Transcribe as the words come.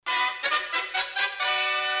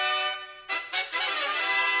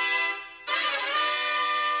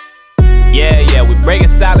breaking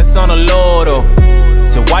silence on the Lord, oh.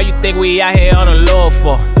 So why you think we out here on the Lord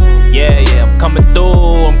for? Yeah, I'm coming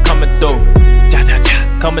through, ja, ja,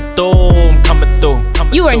 ja. Coming through, I'm coming through.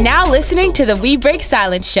 You are now listening to the We Break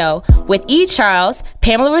Silence Show with E. Charles,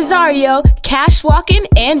 Pamela Rosario, Cash Walken,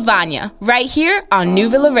 and Vanya, right here on New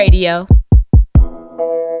Villa Radio.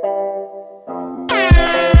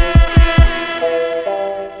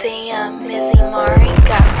 Damn, Mizzy Mari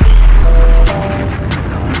got me.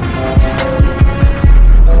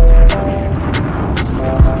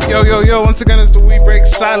 Yo, once again, it's the We Break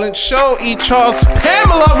Silence Show. E. Charles,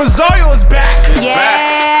 Pamela Rosario is back.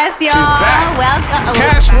 Yes, y'all. She's back. Welcome.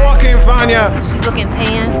 Cash Walken, Vanya. She's looking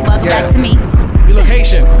tan. Welcome back to me. You look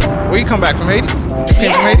Haitian. Where you come back from, Haiti? Just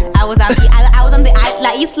came from Haiti? I was on the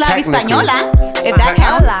La Isla Española. If that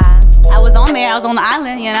counts. I was on there. I was on the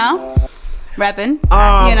island, you know. Repping,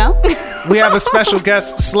 you know. We have a special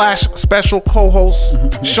guest / special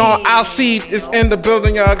co-host. Sean Alcide is in the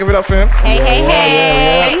building, y'all. Give it up for him. Hey.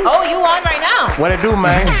 Yeah. Oh, you on right now? What it do,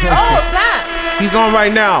 man? Oh, snap. He's on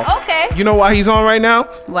right now. Okay. You know why he's on right now?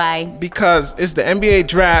 Why? Because it's the NBA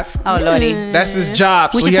draft. Oh, Lordy. That's his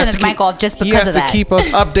job. We should turn his mic off just because of that. He has to keep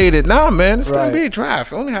us updated. Nah, man. It's the NBA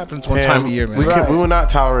draft. It only happens one time a year, man. We will not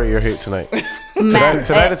tolerate your hate tonight.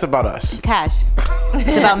 Tonight it's about us. Cash.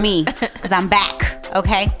 It's about me. Because I'm back.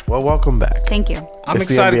 Okay? Well, welcome back. Thank you. I'm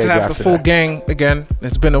excited to have the full gang again.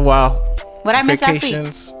 It's been a while. What I missed last week?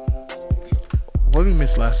 What did we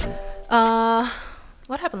miss last week?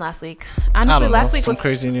 What happened last week? Honestly, last week was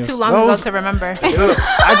crazy news. Too long ago to remember.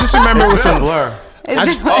 I just remember it was some blur.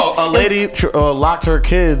 A lady locked her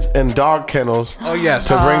kids in dog kennels. Oh yes,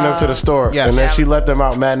 to bring them to the store. Yes. And then she let them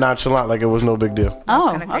out mad nonchalant like it was no big deal.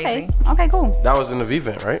 Oh, okay. Okay, cool. That was in the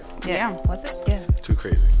event, right? Yeah. Was it? Yeah. Too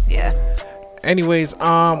crazy. Yeah. Anyways,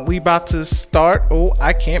 we about to start. Oh,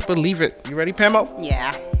 I can't believe it. You ready, Pamo?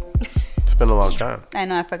 Yeah. It's been a long time. I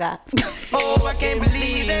know, I forgot. Oh, I can't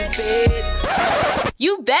believe it.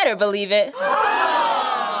 You better believe it.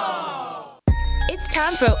 It's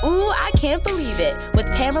time for Ooh, I Can't Believe It with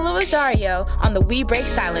Pamela Rosario on the We Break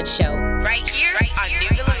Silence Show. Right here on New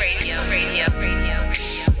Villa Radio.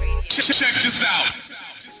 Check this out.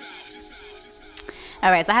 All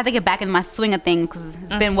right, so I had to get back in my swing of things because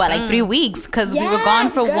it's been, 3 weeks? Because we were gone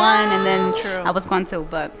for one and then I was gone too.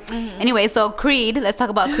 But anyway, so Creed, let's talk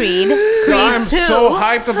about Creed. Creed I'm 2. so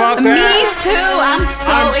hyped about that. Me too. I'm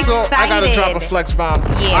so excited. I gotta drop a flex bomb.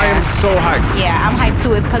 Yeah. I am so hyped. Yeah, I'm hyped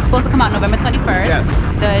too. It's supposed to come out November 21st. Yes.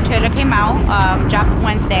 The trailer came out, dropped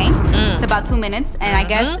Wednesday. It's about 2 minutes. And I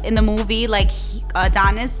guess in the movie,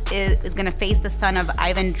 Adonis is going to face the son of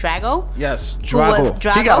Ivan Drago. Yes, Drago.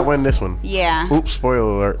 He got to win this one. Yeah. Oops, spoiler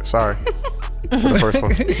alert. Sorry. For the first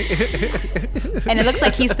one. And it looks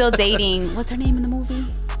like he's still dating. What's her name in the movie?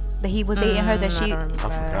 That he was dating her. That she. I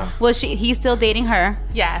forgot. Well, he's still dating her.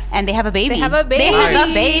 Yes. And they have a baby. They have a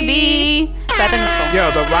baby. So I think it's cool.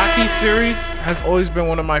 Yo, the Rocky series has always been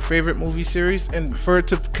one of my favorite movie series, and for it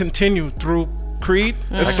to continue through Creed,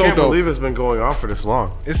 it's so I can't dope. believe it's been going on for this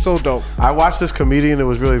long. It's so dope. I watched this comedian. It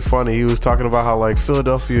was really funny. He was talking about how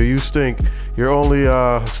Philadelphia, you stink. Your only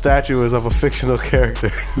statue is of a fictional character.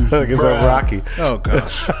 It's like Rocky. Oh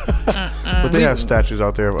gosh. But they have statues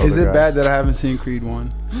out there of Is other it guys. bad that I haven't seen Creed 1?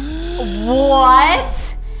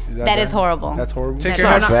 What? That is bad? horrible. That's horrible. Take your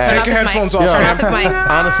not bad. headphones off. Turn off his mic.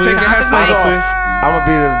 Honestly, Take your headphones off. I'm gonna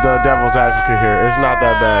be the devil's advocate here. It's not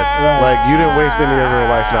that bad. Right. You didn't waste any of your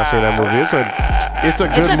life not seeing that movie. It's a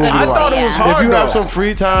good movie. I thought it was hard. If you have though. some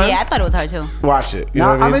free time, Yeah, I thought it was hard too. watch it. You Now,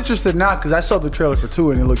 know what I I'm mean? interested now because I saw the trailer for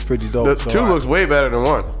 2 and it looks pretty dope. The 2 looks way better than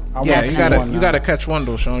 1. Yeah, you gotta catch one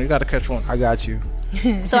though, Sean. You gotta catch one. I got you.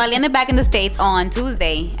 So I landed back in the States on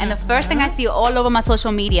Tuesday, and the first thing I see all over my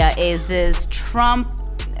social media is this Trump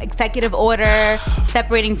executive order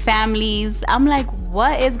separating families. I'm like,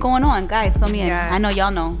 what is going on, guys? Fill me in. Yes. I know y'all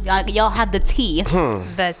know. Y'all have the tea.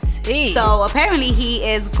 The tea. So apparently he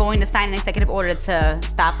is going to sign an executive order to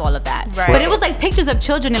stop all of that. Right. But it was like pictures of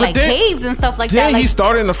children in caves and stuff like that. Didn't Like, he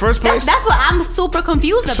start in the first place? that's what I'm super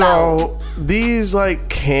confused about. So these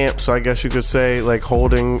camps, I guess you could say,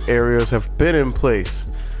 holding areas have been in place,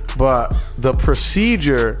 but the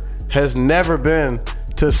procedure has never been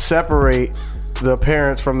to separate the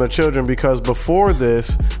parents from the children, because before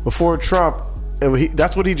Trump,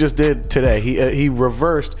 that's what he just did today. He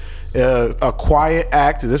reversed a quiet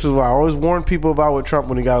act. This is why I always warn people about with Trump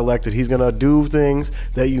when he got elected. He's gonna do things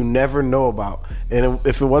that you never know about, and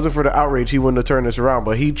if it wasn't for the outrage, he wouldn't have turned this around.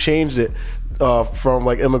 But he changed it from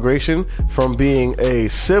like immigration from being a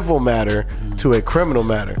civil matter to a criminal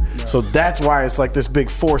matter. So that's why it's like this big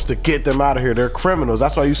force to get them out of here. They're criminals.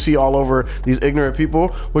 That's why you see all over these ignorant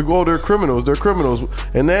people like, oh, they're criminals.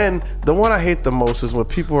 And then the one I hate the most is when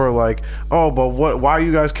people are like, oh, but why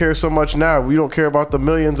you guys care so much now? We don't care about the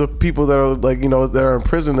millions of people that are like, that are in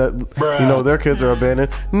prison that, their kids are abandoned.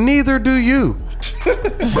 Neither do you.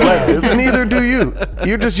 Neither do you.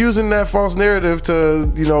 You're just using that false narrative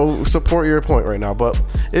to, support your point right now. But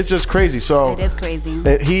it's just crazy. So it is crazy.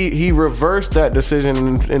 He reversed that decision,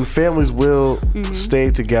 and families will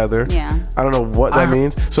stay together. Yeah. I don't know what that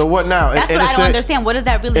means. So what now? That's what I don't understand. What does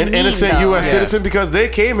that really mean? An innocent U.S. citizen, because they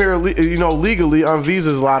came here, legally on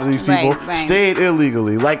visas. A lot of these people stayed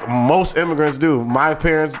illegally, like most immigrants do. My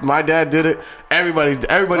parents, my dad did it. Everybody's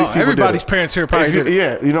parents here probably did it.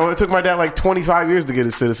 Yeah, it took my dad like 25 years to get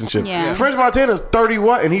his citizenship. Yeah. French Montana's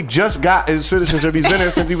 31, and he just got his citizenship. He's been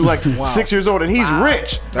here since he was like 6 years old, and he's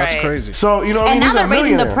rich. That's crazy. So and now they're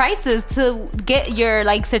raising the prices to get your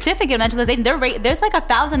certificate of naturalization. There's like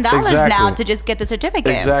 $1,000 now to just get the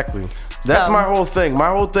certificate. Exactly. That's my whole thing. My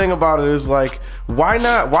whole thing about it is like,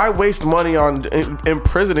 why waste money on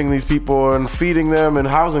imprisoning these people and feeding them and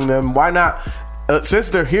housing them? Why not? Since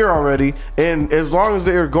they're here already, and as long as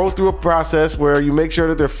they go through a process where you make sure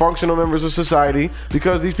that they're functional members of society,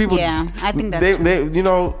 because these people, I think that's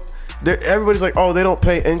everybody's like, oh, they don't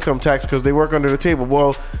pay income tax because they work under the table.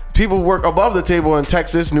 Well, people work above the table in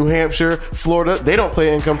Texas, New Hampshire, Florida. They don't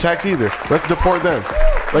pay income tax either. Let's deport them.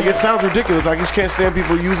 Like, it sounds ridiculous. I just can't stand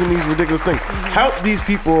people using these ridiculous things. Help these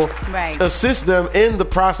people, assist them in the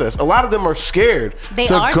process. A lot of them are scared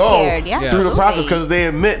to go through the process because they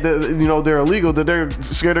admit that they're illegal, that they're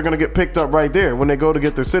scared they're going to get picked up right there when they go to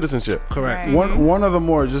get their citizenship. Correct. Right. One of the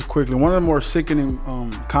more sickening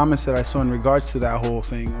comments that I saw in regards to that whole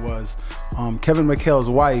thing was Kevin McHale's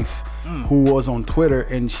wife, who was on Twitter,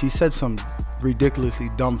 and she said some ridiculously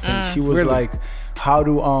dumb things. She was like,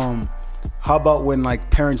 how about when like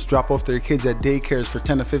parents drop off their kids at daycares for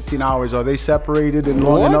 10 to 15 hours? Are they separated and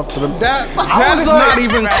long enough for them? That is not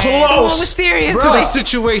even close to the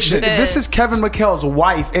situation. This is Kevin McHale's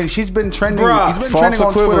wife, and she's been trending. He's been false trending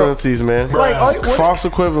on equivalencies, Twitter. man. False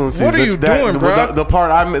equivalencies. What are you doing, bro? The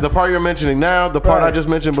part you're mentioning now, the part I just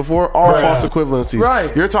mentioned before, all false equivalencies.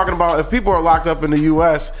 Right. You're talking about if people are locked up in the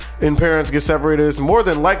U.S. and parents get separated, it's more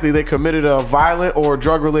than likely they committed a violent or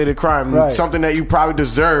drug-related crime, something that you probably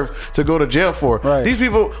deserve to go to jail for. These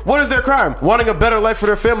people, what is their crime? Wanting a better life for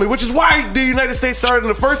their family, which is why the United States started in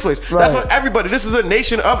the first place. That's what everybody, this is a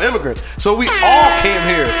nation of immigrants. So we all came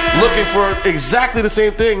here looking for exactly the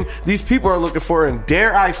same thing these people are looking for, and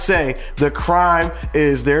dare I say, the crime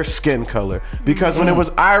is their skin color. Because when it was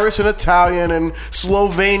Irish and Italian and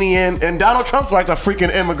Slovenian, and Donald Trump's wife's a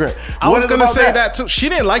freaking immigrant. I was going to say that too. She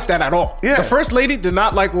didn't like that at all. Yeah. The first lady did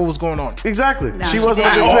not like what was going on. Exactly. No, she wasn't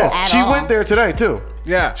a big fan. She went there today too.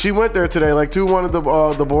 Yeah, she went there today, like to one of the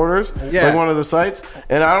borders, like one of the sites,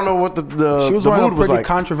 and I don't know what the she was the wearing mood a pretty was like.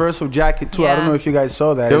 controversial jacket too. I don't know if you guys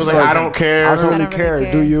saw that. It was like, I don't care. I don't really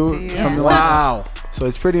care. Do you? Something like that. So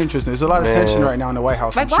it's pretty interesting. There's a lot of tension right now in the White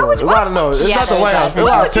House. Like, I'm sure. It's not the White House. There's a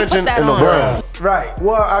lot of tension in the world. Right.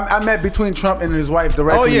 Well, I met between Trump and his wife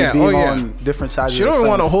directly being on different sides. She don't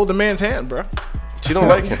want to hold the man's hand, bro. She don't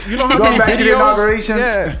like him. You don't have going any back videos? to the inauguration.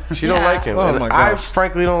 Yeah. She don't like him. Oh and my I gosh.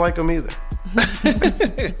 frankly don't like him either.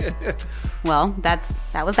 Well, that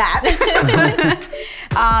was that.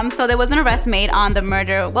 So there was an arrest made on the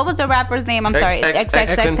murder. What was the rapper's name? I'm sorry.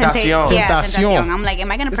 Tentacion. Yeah, Tentacion. I'm like,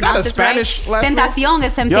 am I gonna pronounce this right? Tentacion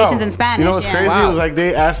is temptations in Spanish. You know what's crazy? It was like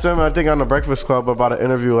they asked him, I think on the Breakfast Club, about an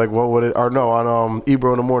interview, like what would it, or no, on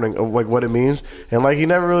Ebro in the Morning, of like what it means, and like he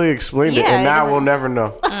never really explained it, and now we'll never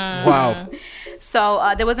know. Wow.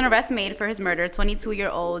 So there was an arrest made for his murder.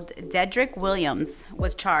 22-year-old Dedrick Williams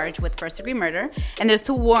was charged with first-degree murder, and there's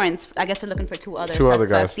 2 warrants. I guess they're looking for 2 other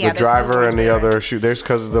guys, Yeah, the driver and the other shoot. There's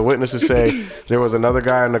because the witnesses say there was another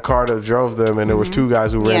guy in the car that drove them, and there was 2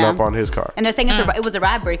 guys who ran up on his car. And they're saying it was a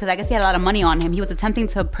robbery because I guess he had a lot of money on him. He was attempting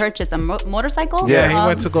to purchase a motorcycle. Yeah, he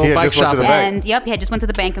went to go bike shopping. And he had just went to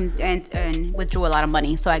the bank and withdrew a lot of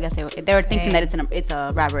money. So I guess they were thinking that it's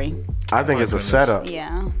a robbery. I think it's a setup.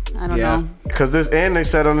 Yeah, I don't know. Because they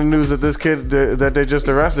said on the news that this kid that they just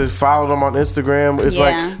arrested followed him on Instagram. It's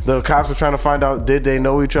like the cops were trying to find out, did they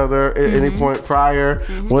know each other at any point prior?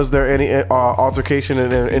 Was there any altercation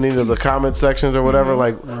in any of the comment sections or whatever?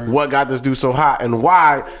 Like, what got this dude so hot and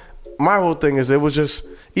why? My whole thing is it was just,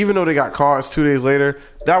 even though they got caught 2 days later,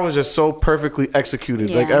 that was just so perfectly executed.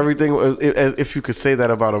 Like everything, if you could say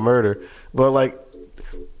that about a murder, but like,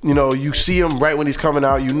 you know, you see him right when he's coming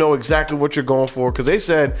out. You know exactly what you're going for. Because they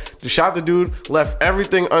said they shot the dude, left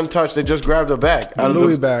everything untouched. They just grabbed a bag. A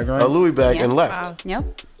Louis bag, right? A Louis bag and left.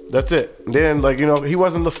 Yep. That's it. Then, like, you know, he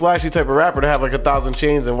wasn't the flashy type of rapper to have like 1,000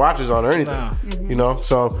 chains and watches on or anything. Nah. You know,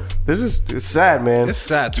 so it's sad, man. It's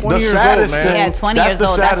sad. 20 years old, man. Yeah, 20 years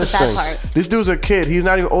old. That's the sad part. This dude's a kid. He's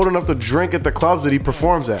not even old enough to drink at the clubs that he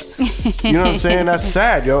performs at. You know what I'm saying? That's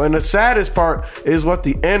sad, yo. And the saddest part is what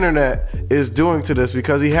the internet is doing to this,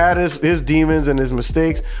 because he had his demons and his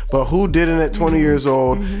mistakes, but who didn't at 20 years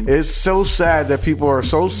old? It's so sad that people are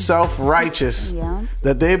so self-righteous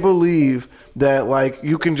that they believe that like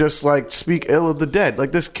you can just like speak ill of the dead.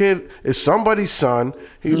 Like, this kid is somebody's son.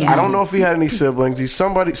 I don't know if he had any siblings. He's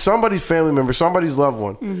somebody's family member, somebody's loved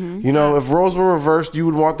one. You know, if roles were reversed, you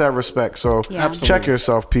would want that respect. So check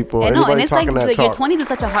yourself, people. And Anybody it's talking like that talk. your 20s is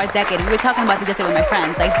such a hard decade. We were talking about this yesterday with my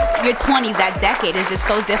friends. Like, your 20s, that decade is just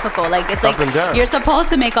so difficult. Like, it's Up and down. like you're supposed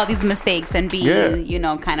to make all these mistakes and be, you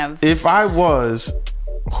know, kind of. If I was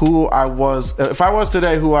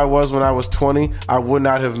today who I was when I was 20, I would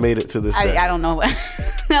not have made it to this day. I don't know.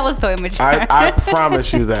 That was so immature. I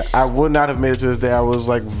promise you that. I would not have made it to this day. I was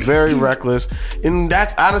like very reckless. And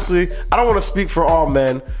that's honestly, I don't want to speak for all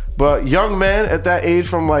men, but young men at that age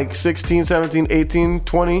from like 16, 17, 18,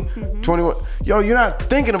 20, 21, yo, you're not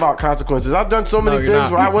thinking about consequences. I've done so many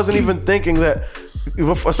things where I wasn't even thinking that,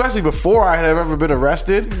 especially before I had ever been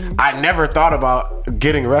arrested, I never thought about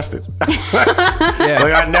getting arrested. Like,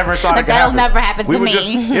 I never thought like, that'll never happen to me.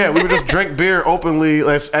 We would just drink beer openly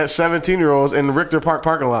as 17-year-olds in the Richter Park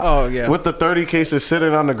parking lot. Oh, yeah. With the 30 cases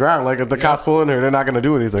sitting on the ground. Like, if the cops pull in here, they're not going to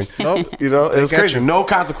do anything. Nope. You know, it was crazy. No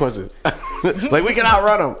consequences. Like, we can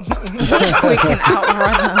outrun them. We can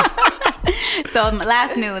outrun them. So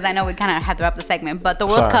last news, I know we kind of have to wrap the segment, but the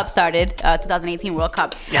World Cup started, 2018 World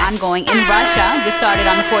Cup, ongoing in Russia. Just started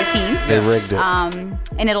on the 14th. They rigged it.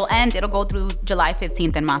 And it'll go through July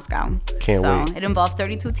 15th in Moscow. Can't wait. It involves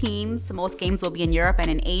 32 teams. Most games will be in Europe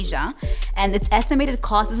and in Asia. And its estimated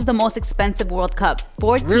cost, this is the most expensive World Cup,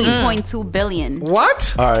 $14.2 billion.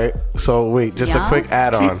 What? All right. So, wait, just a quick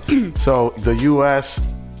add-on. So, the U.S.,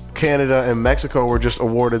 Canada, and Mexico were just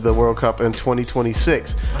awarded the World Cup in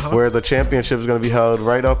 2026, where the championship is going to be held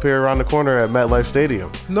right up here around the corner at MetLife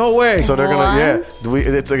Stadium. No way. So they're going to,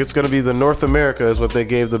 it's going to be the North America is what they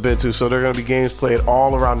gave the bid to. So they're going to be games played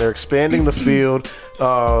all around. They're expanding the field.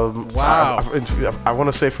 Wow. I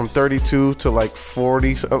want to say from 32 to like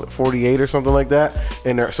 48 or something like that.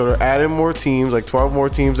 And they're adding more teams, like 12 more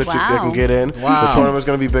teams that they can get in. Wow. The tournament's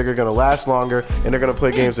going to be bigger, going to last longer, and they're going to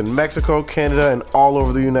play games in Mexico, Canada, and all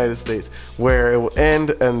over the United States, where it will end,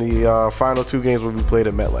 and the final two games will be played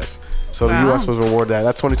at MetLife. So the U.S. was rewarded that.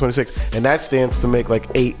 That's 2026, and that stands to make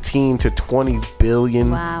like $18 to $20 billion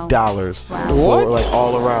for like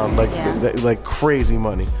all around, like crazy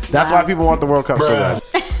money. That's why people want the World Cup so bad.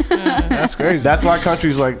 That's crazy. That's why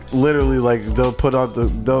countries like literally like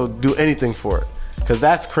they'll do anything for it, because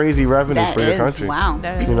that's crazy revenue for your country. Wow.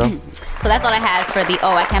 You know. So that's all I had for the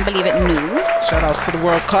I Can't Believe It news. Shout outs to the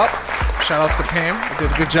World Cup. Shout outs to Pam. You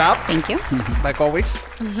did a good job. Thank you. Like always.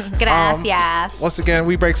 Gracias. Once again,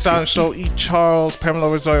 We Break Silence Show. E. Charles, Pamela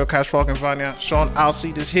Rosario, Cash Falk, and Vanya. Sean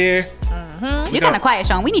Alcide is here. You're kind of quiet,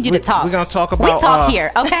 Sean. We need you to talk. We're going to talk about... We talk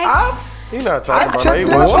here, okay? He's not talking about that. He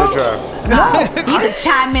watching the draft. You need to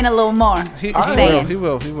chime in a little more. He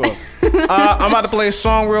will. I'm about to play a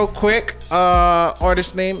song real quick.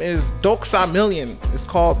 Artist name is Doxamillion. It's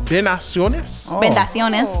called Bendiciones.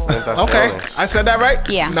 Bendiciones. Okay. I said that right?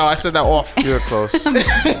 Yeah. No, I said that off. You're close.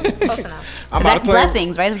 Close enough. I'm about to play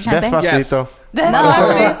blessings, right? What you're trying to say? Despacito.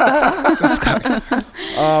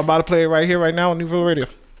 I'm about to play it right here, right now on Newville Radio.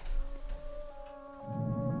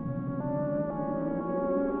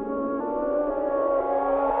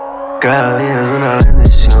 Cada día es una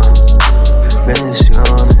bendición,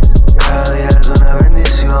 bendiciones. Cada día es una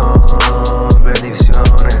bendición,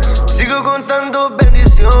 bendiciones. Sigo contando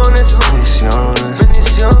bendiciones, bendiciones,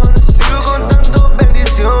 bendiciones. Sigo contando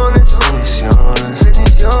bendiciones, bendiciones,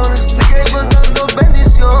 bendiciones. Sigue contando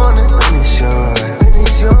bendiciones, bendiciones,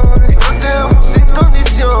 bendiciones. No te amo sin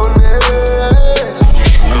condiciones.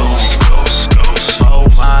 Oh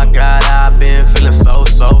my God, I've been feeling so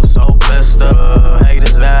blessed up.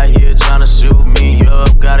 Haters out here tryna shoot me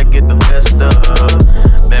up, gotta get the best of.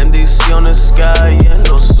 Bendiciones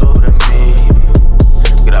cayendo sobre mí.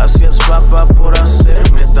 Gracias, papá, por hacer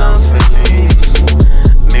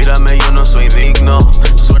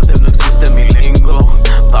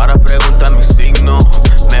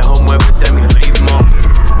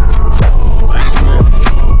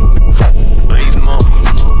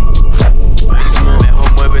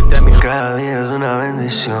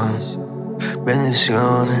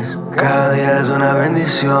bendiciones. Cada día es una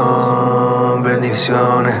bendición,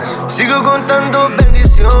 bendiciones. Sigo contando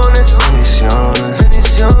bendiciones, bendiciones,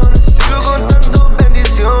 bendiciones. Sigo contando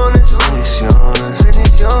bendiciones, bendiciones,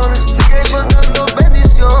 bendiciones. Sigue contando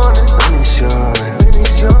bendiciones, bendiciones,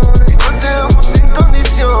 bendiciones. Y no te amo sin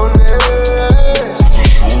condiciones.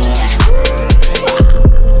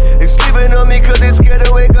 It's sleeping on me 'cause they scared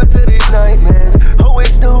to wake up to these nightmares.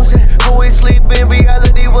 Always snoozing, always sleeping.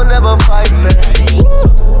 Reality will never fight fair.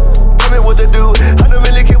 Tell me what to do. I don't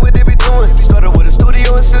really care what they be doing. We started with a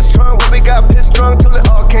studio in Sistrunk, where we got pissed drunk till it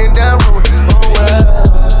all came down. Oh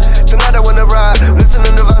well. Tonight I wanna ride,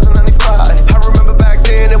 listening to vibes in 95. I remember back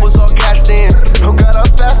then it was all cashed in. Oh God, our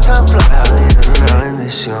fast time fly. Una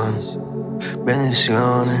bendición,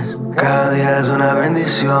 bendiciones. Cada día es una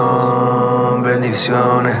bendición,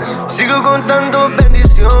 bendiciones. Sigo contando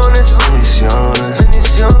bendiciones, bendiciones,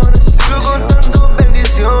 bendiciones. Sigo contando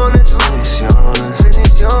bendiciones, bendiciones,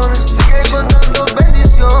 bendiciones. Sigue contando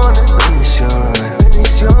bendiciones, bendiciones,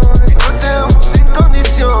 bendiciones. No te amo sin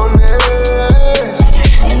condiciones.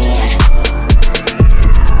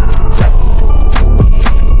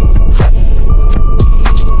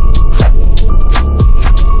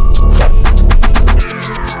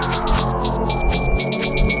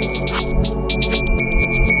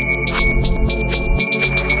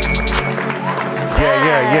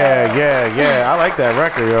 Yeah. I like that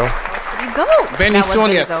record, yo. That's pretty dope.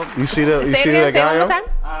 Bendiciones. You see that? You Say see it that again, say it guy? one Yo? more time.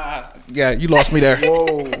 Yeah, you lost me there.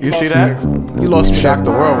 You see that? You lost me. Shocked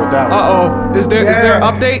the world with that one. Is there an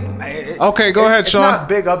update? Okay, go ahead, It's Sean. not a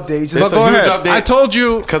big update. It's Just a Go huge ahead. update. I told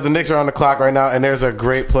you. Because the Knicks are on the clock right now, and there's a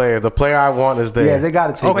great player. The player I want is there. yeah, they got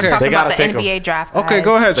to take Okay. it. We're talking They gotta about the take 'em. NBA draft. Okay, guys.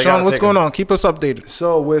 go ahead, They Sean. gotta What's take going him. on? Keep us updated.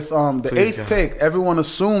 So with the Please, 8th go. pick, everyone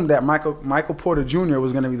assumed that Michael Porter Jr.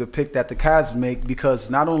 was going to be the pick that the Cavs make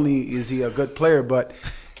because not only is he a good player, but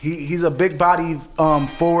he's a big body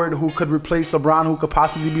forward who could replace LeBron, who could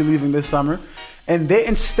possibly be leaving this summer. And they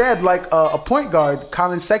instead like a point guard,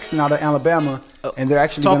 Colin Sexton out of Alabama, and they're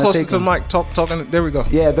actually Talk going to closer take to the him. mic. Talking. There we go.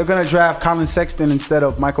 Yeah, they're going to draft Colin Sexton instead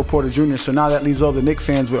of Michael Porter Jr. So now that leaves all the Knicks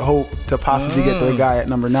fans with hope to possibly get their guy at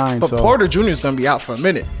number 9. But so. Porter Jr. is going to be out for a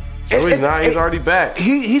minute. No, he's not. He's already back.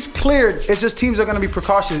 He's cleared. It's just teams are going to be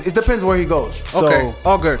precautious. It depends where he goes. So, Okay,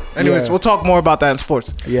 all good. Anyways, yeah. we'll talk more about that in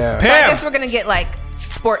sports. Yeah. So I Pam. guess we're gonna get like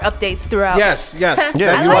sport updates throughout. Yes. Yeah, I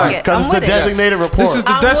that's like right. it. Because I'm it's the with it. designated report. This is the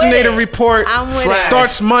I'm with designated it. report. I'm with it.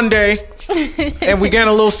 Starts Monday, and we getting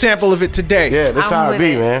a little sample of it today. Yeah, this I'm how it with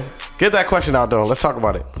be, it. man. Get that question out, though. Let's talk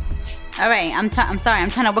about it. All right, I'm sorry. I'm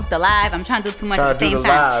trying to work the live. I'm trying to do too much Trying at to the do same the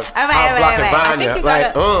time. live. All I'm right. blocking I think Vanya. you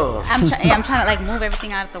Like, gotta- I'm trying to like move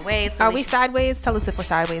everything out of the way. So Are we sideways? Tell us if we're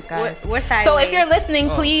sideways, guys. We're So if sideways. you're listening,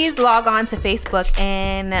 please log on to Facebook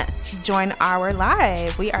and join our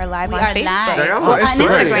live. We are live We on are Facebook. live. Dang, I'm on looking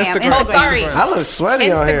sweaty. Instagram. Oh, sorry. I look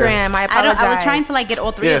sweaty on here. Instagram. I apologize. I was trying to like get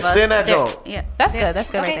all three Yeah, of us. stay in that There- joint. Yeah, That's there. good.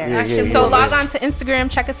 That's good Okay, right there. actually, yeah. So log on to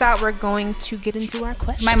Instagram. Check us out. We're going to get into our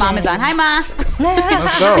questions. My mom is on. Hi, Ma.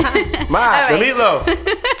 Let's go. Ma, the right.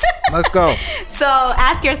 meatloaf. Let's go. So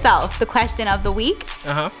ask yourself the question of the week: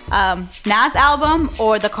 Nas album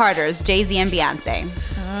or the Carters, Jay-Z and Beyonce?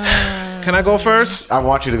 Can I go first? I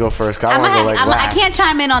want you to go first. 'Cause I want to go like I last. can't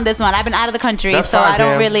chime in on this one. I've been out of the country, That's so fine, I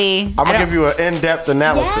don't Pam. really. I'm going to give you an in-depth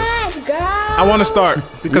analysis. I want to start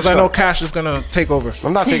because You I know start. Cash is gonna take over.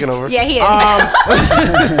 I'm not taking over. Yeah, he is.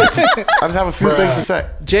 I just have a few things to say.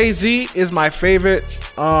 Jay-Z is my favorite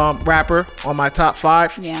rapper on my top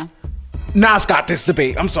 5. yeah. Nas got this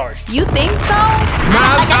debate. I'm sorry. You think so? Nas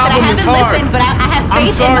like I album is haven't hard. listened, but I have I'm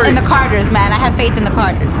faith sorry. in the Carters, man. I have faith in the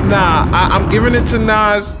Carters. Nah, I'm giving it to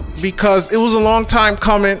Nas because it was a long time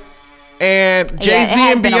coming, and Jay-Z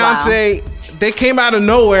has and been a while. Beyonce, they came out of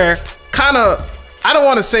nowhere. Kind of, I don't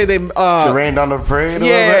want to say they. The rained on the parade. A little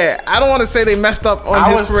Yeah, bit. I don't want to say they messed up on I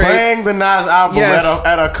his was parade. playing the Nas album Yes.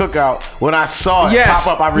 at a cookout when I saw it Yes,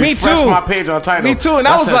 pop up. I me refreshed too. my page on Tidal. Me too, and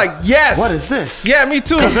I was said, like, yes. What is this? Yeah, me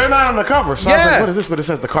too. Because they're not on the cover. So I was Yeah. like, what is this? But it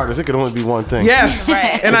says the Carters. It could only be one thing. Yes,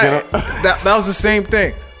 Right. and that was the same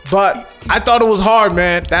thing. But I thought it was hard,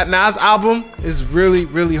 man. That Nas album is really,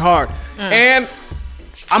 really hard. And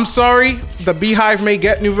I'm sorry, the Beehive may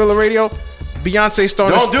get New Villa Radio. Beyonce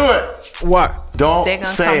started. Don't do it. What? Don't They're gonna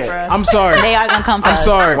say come it. for us. I'm sorry. They are gonna come for I'm us.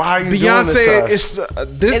 sorry. Why are you doing Beyonce this to us?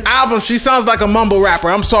 is this album. She sounds like a mumble rapper.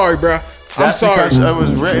 I'm sorry, bruh. I'm That's sorry. because it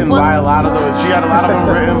was written by a lot of them. She had a lot of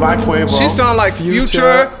them written by Quavo. She sound like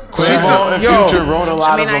Future. She Quavo sound, and yo, Future wrote a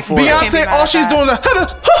lot mean, of them I- for Beyonce. her. All she's doing is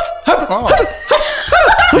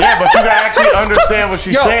Yeah, but you can actually understand what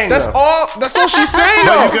she's yo. saying. That's though. all. That's all she's saying.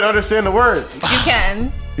 But though. you can understand the words. You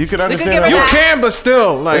can. You can give understand her the You that. words. can, but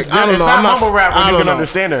still, like It's, I don't it's know. not I'm mumble rap when I you don't can know.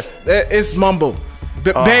 understand her. It's mumble.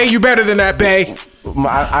 Bay, you better than that, Bay.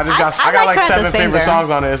 I got like 7 favorite songs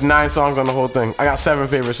on it. It's 9 songs on the whole thing. I got 7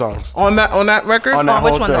 favorite songs on that record. On that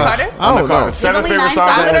which whole one? thing. The Carters? On the Carters. 7 favorite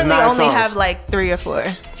songs. I literally only songs. have like 3 or 4.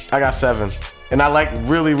 I got 7, and I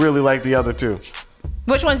really like the other 2.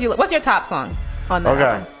 Which ones you? What's your top song on that?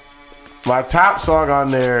 Okay, my top song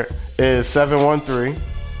on there is 713.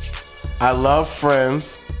 I love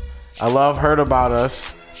Friends. I love Heard About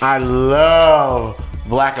Us. I love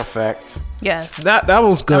Black Effect. Yes, that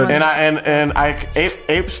was good. And I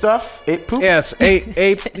ape stuff, ape poop. Yes, ape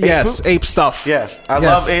yes, ape stuff. Yeah,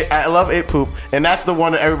 I love ape poop, and that's the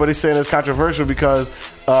one that everybody's saying is controversial because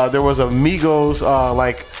there was a Migos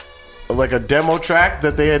like a demo track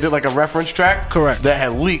that they had did like a reference track, correct, that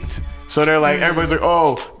had leaked. So they're like, everybody's like,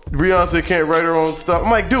 oh, Beyonce can't write her own stuff. I'm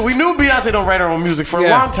like, dude, we knew Beyonce don't write her own music for a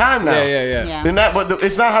long time now. Yeah. And but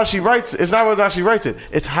it's not how she writes. It's not how she writes it.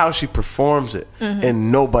 It's how she performs it.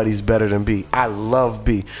 And nobody's better than B. I love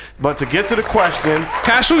B. But to get to the question,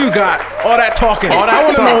 Cash, who you got? All that talking. All that I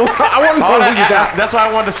want to know who you got. That's why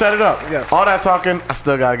I wanted to set it up. Yes. All that talking, I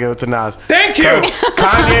still gotta give it to Nas. Thank you.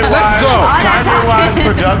 Kanye Let's go. Kanye-wise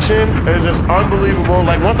production is just unbelievable.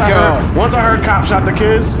 Like once I heard Cop Shot the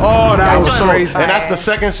Kids. Oh, that was crazy. And that's the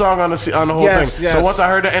second song on the whole thing. Yes. So once I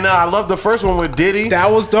heard that, and then I love the first one with Diddy. That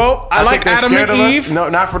was dope. I like Adam and Eve. No,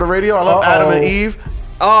 not for the radio. I love Adam and Eve.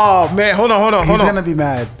 Oh man, hold on. He's gonna be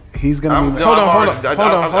mad. He's gonna be mad. Hold on.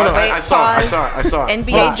 I saw it.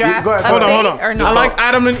 NBA draft update. Hold on. Or no? I like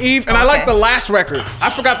Adam and Eve, and I like the last record. I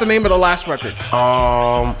forgot the name of the last record.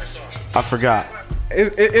 I forgot.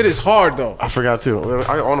 It is hard though. I forgot too.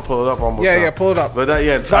 I want to pull it up almost. Yeah, pull it up. But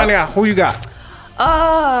Vanya, who you got?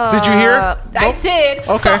 Did you hear? I did.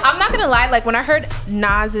 Okay. So I'm not gonna lie. Like when I heard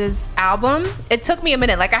Nas's album, it took me a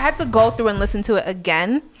minute. Like I had to go through and listen to it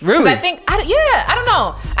again. Really? I don't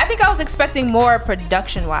know. I think I was expecting more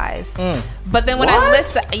production wise. But then when I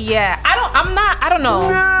listen, I don't know.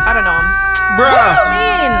 Bruh. What do you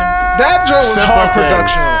mean? That joke was hard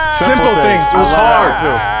production. Simple things. It was hard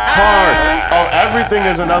too. Oh, Everything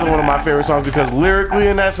is another one of my favorite songs because lyrically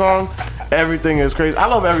in that song, everything is crazy. I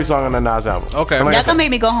love every song on the Nas album. Okay. That's gonna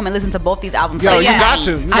make me go home and listen to both these albums. Yo, you got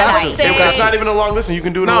to. It's not even a long listen. You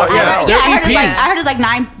can do it in like they're EPs. I heard it's like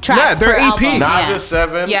 9 tracks. Yeah, they're per EPs. album. Nas is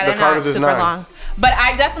 7. Yeah, the they're Carters not is super 9. long. But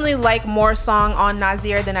I definitely like more song on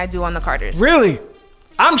Nasir than I do on the Carters. Really?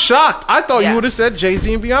 I'm shocked. I thought you would have said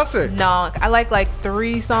Jay-Z and Beyonce. No, I like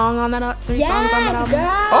 3 songs on that album.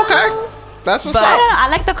 Okay. That's what's up. I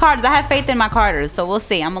like the Carters. I have faith in my Carters, so we'll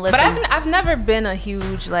see. I'm gonna listen. But I've never been a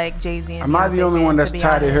huge Jay-Z and Am I the only one that's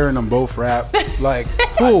tired of hearing them both rap? Like,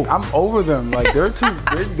 who? I'm over them. Like,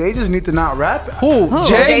 they just need to not rap. Who?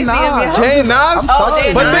 Jay Nas. Jay Nas? I'm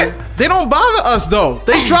sorry, but they don't bother us though.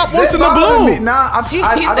 They drop once in the blue.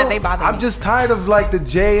 I'm just tired of the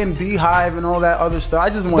J and Beehive and all that other stuff. I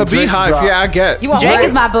just want the Beehive. Yeah, I get. Drake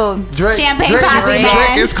is my boo. Champagne Poppy, man.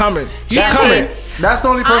 Drake is coming. He's coming. That's the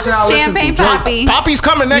only person I listen to. Champagne Poppy. Poppy's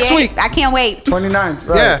coming next week. I can't wait. 29th.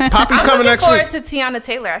 Right. Yeah, Poppy's coming next week. I'm looking forward to Tiana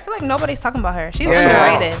Taylor. I feel like nobody's talking about her. She's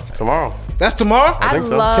underrated. Tomorrow. That's tomorrow? I think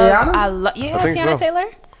so. Tiana? Tiana Taylor.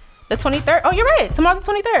 The 23rd. Oh, you're right. Tomorrow's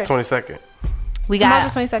the 23rd. 22nd.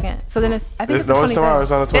 Tomorrow's the 22nd. So then I think it's the 23rd. Tomorrow.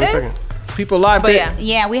 It's on the 22nd. People live there.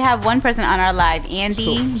 Yeah, we have one person on our live.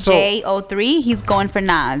 Andy J03. He's going for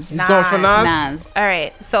Nas. He's going for Nas? All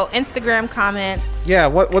right. So Instagram comments. Yeah,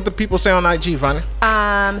 what the people say on IG, Vanya?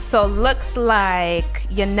 So looks like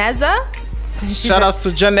Yaneza. Shout outs to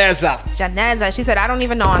Janeza. She said, I don't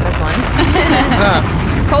even know on this one.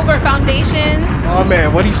 Colbert Foundation. Oh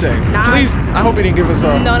man, what'd he say? Nas. Please, I hope he didn't give us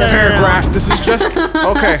a paragraph. No. This is just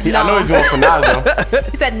okay. I know he's going for Nas though.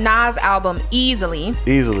 He said Nas album easily.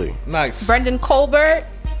 Nice. Brendan Colbert,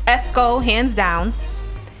 Esco, hands down.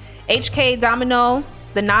 HK Domino,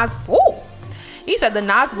 the Nas. Ooh. He said the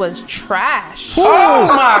Nas was trash. Oh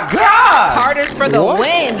my God! Carters for the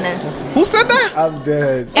win. Who said that? I'm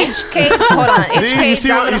dead. HK, hold on.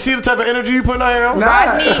 You see the type of energy you putting on here?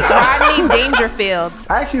 Rodney Dangerfield.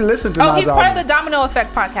 I actually listened to Nas he's part of album. the Domino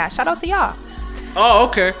Effect podcast. Shout out to y'all. Oh,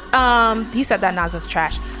 okay. He said that Nas was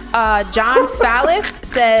trash. John Fallis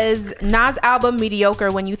says Nas album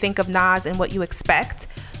mediocre when you think of Nas and what you expect,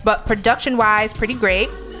 but production wise pretty great.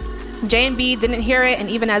 J&B didn't hear it, and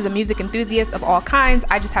even as a music enthusiast of all kinds,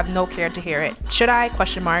 I just have no care to hear it. Should I? ?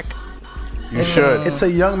 You should. It's a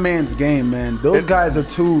young man's game, man. Those guys are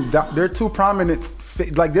they're too prominent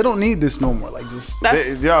like they don't need this no more. Like just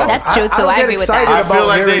That's true too. I agree with that. I feel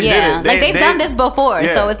like they did it. Like they've done this before,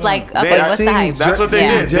 so it's like, okay, what's the hype? That's what they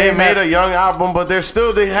did. They made a young album, but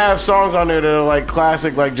they have songs on there that are like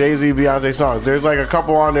classic, like Jay-Z, Beyonce songs. There's like a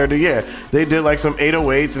couple on there that they did like some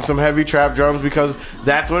 808s and some heavy trap drums because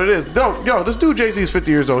that's what it is. This dude Jay-Z is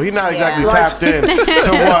 50 years old. He's not exactly tapped in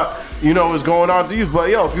to what is going on to use. But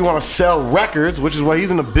if you want to sell records, which is what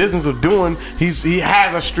he's in the business of doing, he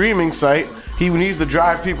has a streaming site. He needs to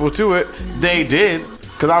drive people to it. They did.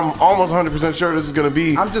 Because I'm almost 100% sure this is going to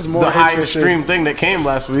be the highest stream thing that came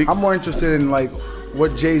last week. I'm more interested in like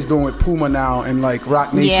what Jay's doing with Puma now and like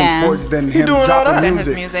Rock Nation Sports than him dropping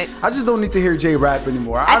music. I just don't need to hear Jay rap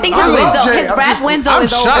anymore. I think his rap window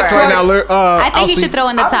is over. Right now, I think he should throw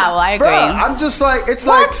in the towel. I agree. I'm just like, it's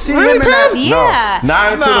like seeing him in that.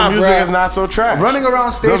 Not until the music is not so trash. Running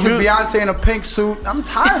around stage with Beyonce in a pink suit. I'm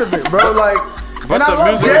tired of it, bro. Like, but the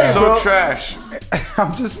music is so trash.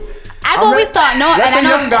 I've always thought and I know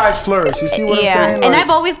young guys flourish. You see what I'm saying? And I've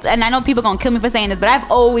always, and I know people gonna kill me for saying this, but I've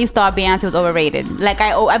always thought Beyonce was overrated. Like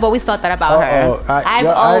I've always felt that about her. I've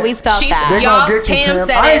always felt that. Y'all, Pam said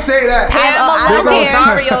it. I ain't say that. Pam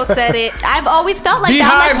Rosario said it. I've always felt like that.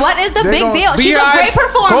 I'm like, what is the big deal? She's a great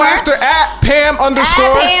performer. Go after @Pam_.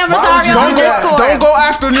 @Pam Rosario _. Don't go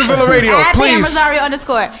after New Villa Radio, please. @Pam Rosario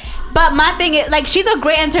 _. But my thing is, like, she's a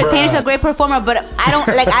great entertainer, she's a great performer, but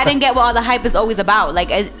I didn't get what all the hype is always about. Like,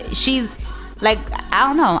 she's, like, I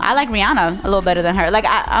don't know. I like Rihanna a little better than her. Like,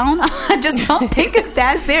 I don't know. I just don't think it's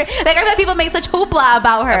that serious. Like, I've had people make such hoopla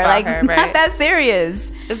about her. It's not that serious.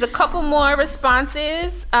 There's a couple more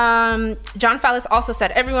responses. John Fallis also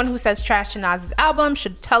said, everyone who says trash to Nas's album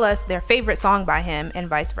should tell us their favorite song by him and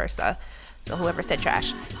vice versa. So whoever said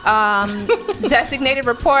trash. Designated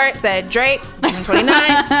Report said Drake,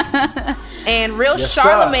 29. And Real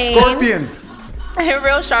Charlemagne. Scorpion. And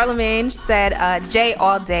Real Charlemagne said Jay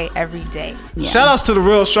all day, every day. Yeah. Shout outs to the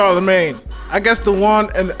Real Charlemagne. I guess the one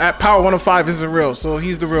at Power 105 isn't real, so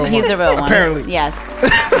he's the real one. He's the real one. Apparently. Yes.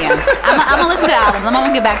 Yeah. I'm gonna listen to the albums. I'm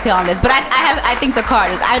gonna get back to you on this. But I think the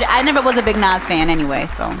card is. I never was a big Nas fan anyway,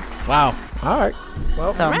 so. Wow. All right.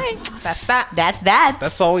 Well, all right. That's that.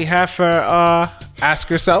 That's all we have for Ask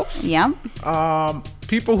Yourself. Yeah.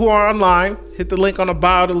 People who are online, hit the link on the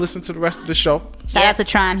bio to listen to the rest of the show. Shout out to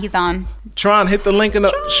Tron. He's on. Tron, hit the link in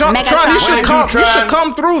the. Tron, you should come. You should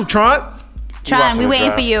come through, Tron. Tron, we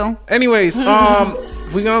waiting for you. Anyways,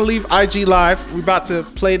 we're gonna leave IG live. We about to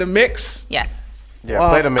play the mix. Yes. Yeah,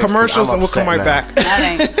 play the mix. Commercials, and we'll come right back.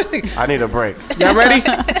 I need a break. Y'all ready?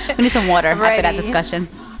 We need some water after that discussion.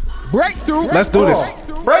 Breakthrough. Let's do this.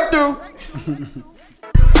 Breakthrough.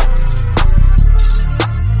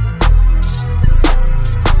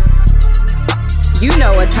 You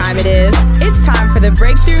know what time it is. It's time for the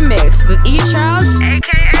Breakthrough Mix with E. Charles,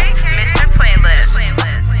 aka Mr. Playlist.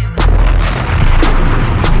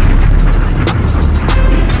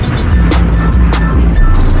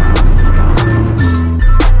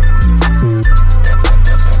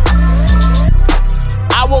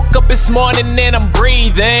 I woke up this morning and I'm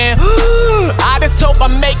breathing. I just hope I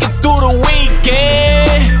make it through the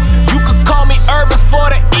weekend. You could call me Urban for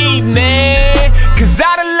the evening, cause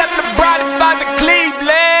I done left the bride vibes in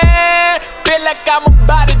Cleveland. Feel like I'm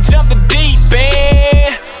about to jump the deep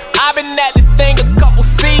end. I've been at this thing a couple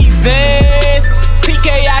seasons.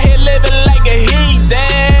 TK out here living like a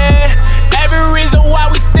heathen. Every reason why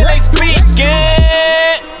we still ain't speaking.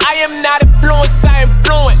 I am not influenced, I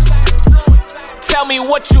influence. Tell me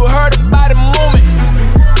what you heard about the moment.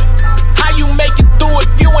 How you make it through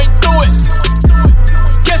if you ain't through it?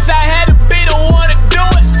 Guess I had to be the one to do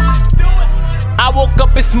it. I woke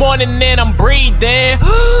up this morning and I'm breathing.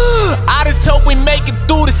 I just hope we make it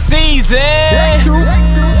through the season.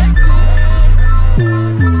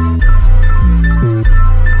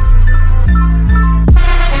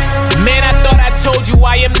 Man, I thought I told you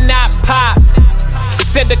I am not pop.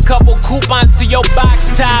 Send a couple coupons to your box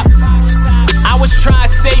top. I was trying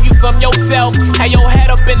to save you from yourself. Had your head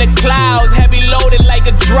up in the clouds, heavy loaded like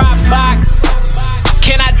a Dropbox.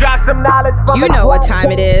 Can I drop some knowledge from You know what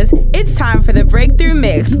time it is. It's time for the Breakthrough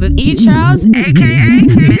Mix with E. Charles, aka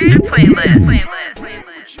Mr. Playlist.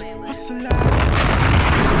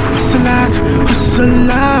 Hustle hard, hustle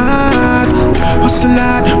hard, hustle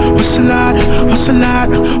hard, hustle hard, hustle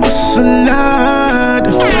hard, hustle hard, hustle hard,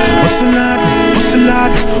 hustle hard, hustle hustle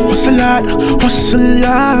hard, hustle hard, hustle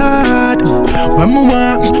hard. When me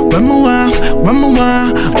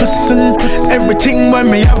want, hustle. Everything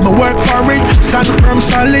when me have, me work for it. Stand firm,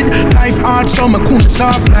 solid. Life hard, so me cool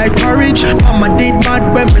soft like porridge. Mama did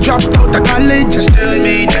bad when me dropped out of college. Still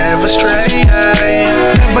me never stray.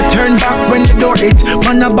 Never turn back when the door hit.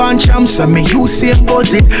 Man a born champ, so me you say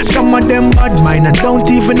about it. Some of them bad mind and don't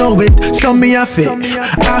even know it. Some me a fit.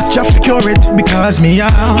 Ask just to cure it because me a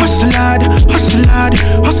hustle hard, hustle hard,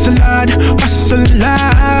 hustle hard, hustle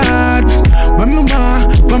hard. When me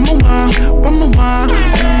want more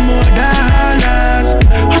dollars.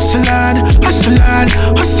 Hustle hard, hustle hard,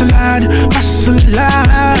 hustle hard, hustle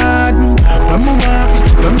hard. When me want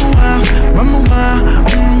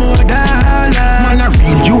more dollars. Man a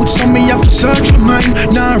real youth, so me have to search for mine.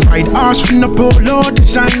 Nah ride horse from the polo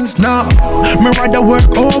designs. Nah, me rather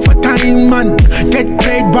work overtime, man. Get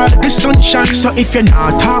paid while the sun shines. So if you're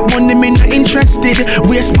not talk money, me not interested.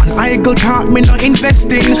 Waste man, I go talk, me not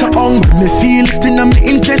investing. So hungry, me feel it in my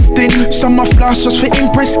intestine. Some of floss just for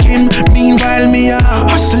impress him. Meanwhile, me a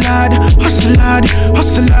hustle hard, hustle hard,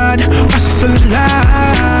 hustle hard, hustle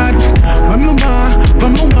hard. When me want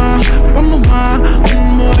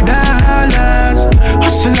more dollars.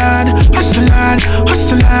 Hustle hard, hustle hard,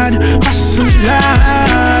 hustle hard, hustle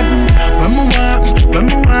hard.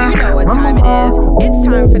 You know what time it is. It's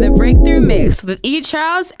time for the Breakthrough Mix with E.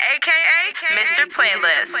 Charles, aka Mr.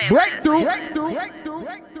 Playlist. Breakthrough.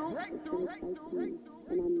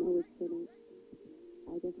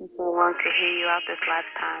 I want to hear you out this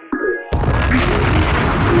lifetime.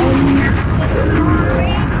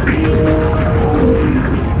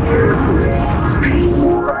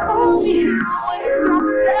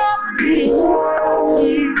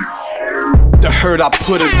 The hurt I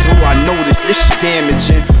put her through, I noticed it's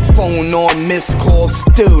damaging. Phone on missed call,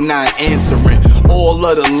 still not answering. All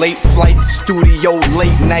of the late flights, studio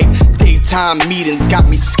late night, daytime meetings got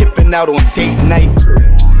me skipping out on date night.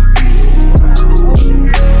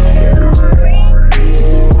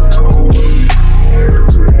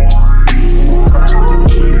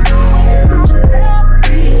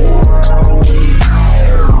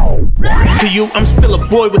 To you, I'm still a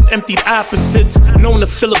boy with emptied opposites. Known to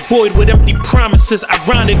fill a void with empty promises.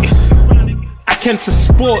 Ironic, I can for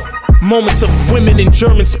sport. Moments of women and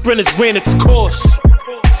German sprinters ran its course.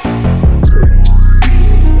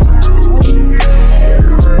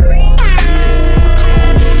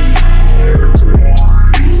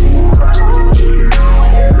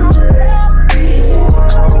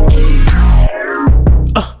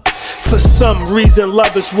 For some reason,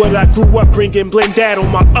 love is what I grew up bringing. Blame that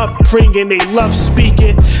on my upbringing. They love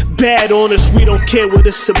speaking bad on us. We don't care what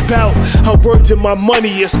it's about. Her words and my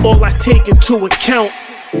money is all I take into account.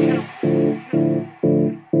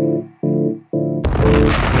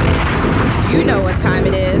 You know what time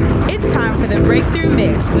it is. It's time for the Breakthrough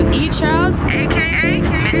Mix with E. Charles, aka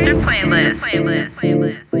Mr. Playlist.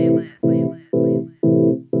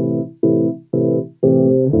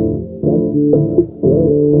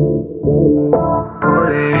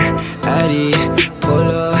 Addy, pull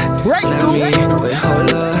up, slam me, wait,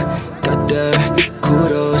 hold up. Got the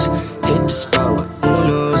kudos, hit the spot with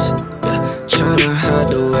unos. Yeah, tryna hide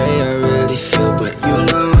the way I really feel, but you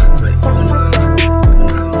know.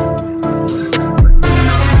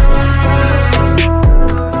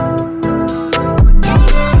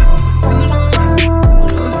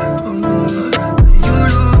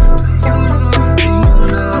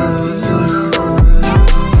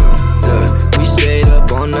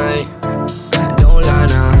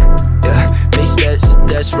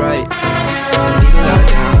 That's right. Don't need a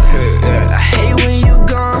lockdown. I hate when you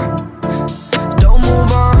gone. Don't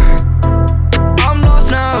move on. I'm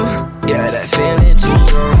lost now. Yeah, that feeling too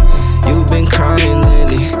strong. You've been crying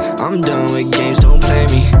lately. I'm done with games, don't play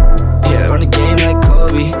me. Yeah, run the game like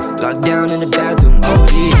Kobe. Locked down in the bathroom,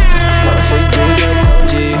 OD. Lot of fake dudes like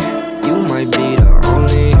OG. You might be the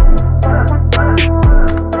only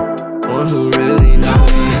one who really know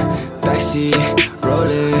me. Backseat,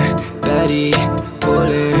 rolling, baddie.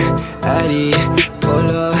 Pulling, Addy, pull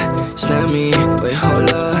up, slam me, wait,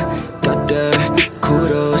 hold up. Got the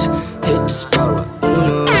kudos, hit the spot with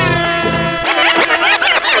unos.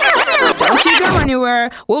 Don't you go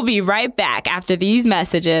anywhere. We'll be right back after these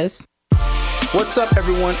messages. What's up,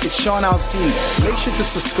 everyone? It's Sean Alcine. Make sure to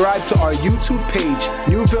subscribe to our YouTube page,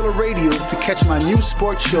 New Villa Radio, to catch my new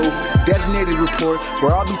sports show, Designated Report,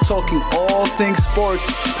 where I'll be talking all things sports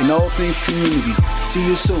and all things community. See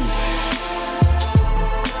you soon.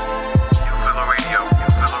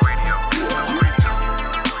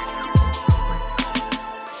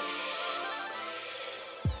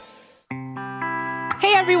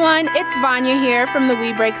 everyone, it's Vanya here from the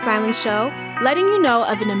We Break Silence show, letting you know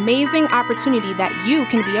of an amazing opportunity that you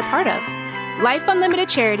can be a part of. Life Unlimited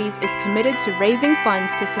Charities is committed to raising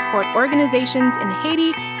funds to support organizations in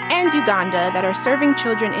Haiti and Uganda that are serving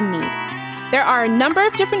children in need. There are a number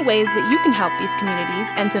of different ways that you can help these communities,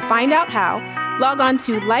 and to find out how, log on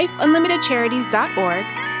to lifeunlimitedcharities.org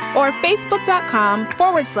or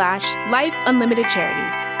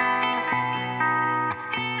facebook.com/lifeunlimitedcharities.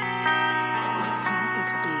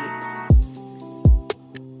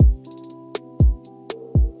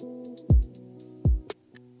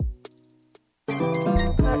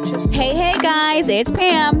 Hey guys, it's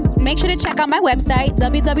Pam. Make sure to check out my website,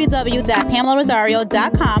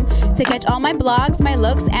 www.PamelaRosario.com, to catch all my blogs, my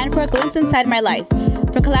looks, and for a glimpse inside my life.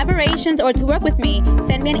 For collaborations or to work with me,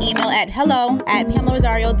 send me an email at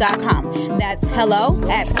hello@PamelaRosario.com. That's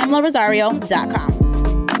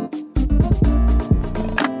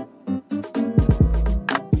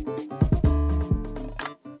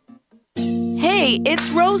hello@PamelaRosario.com. Hey, it's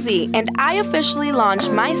Rosie, and I officially launched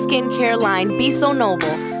my skincare line, Be So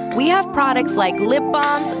Noble. We have products like lip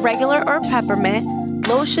balms, regular or peppermint,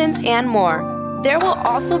 lotions, and more. There will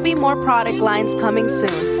also be more product lines coming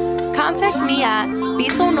soon. Contact me at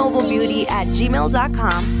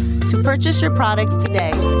besonoblebeauty@gmail.com to purchase your products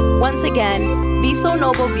today. Once again,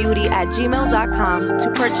 besonoblebeauty@gmail.com to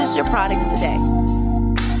purchase your products today.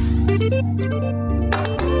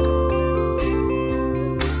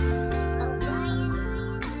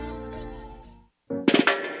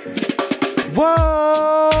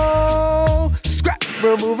 Whoa, scrap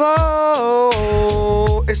removal.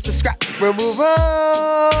 It's the scrap removal.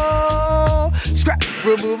 Scrap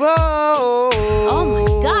removal. Oh my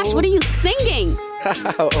gosh, what are you singing?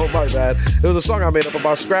 Oh my bad. It was a song I made up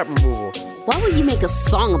about scrap removal. Why would you make a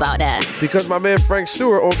song about that? Because my man Frank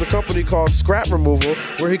Stewart owns a company called Scrap Removal,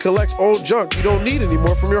 where he collects old junk you don't need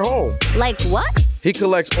anymore from your home. Like what? He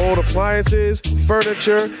collects old appliances,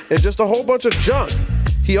 furniture, and just a whole bunch of junk.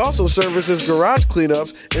 He also services garage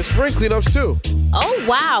cleanups and spring cleanups too. Oh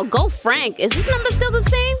wow, go Frank. Is this number still the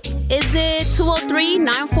same? Is it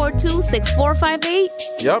 203-942-6458?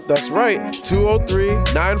 Yep, that's right.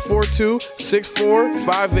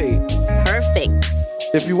 203-942-6458. Perfect.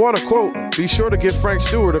 If you want a quote, be sure to give Frank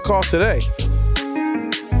Stewart a call today.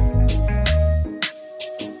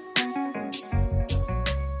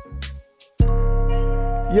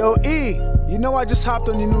 Yo, E, you know I just hopped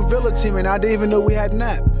on your new Villa team and I didn't even know we had an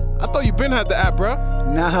app. I thought you been had the app, bro.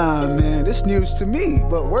 Nah, man, this news to me.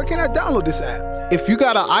 But where can I download this app? If you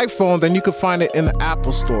got an iPhone, then you can find it in the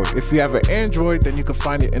Apple Store. If you have an Android, then you can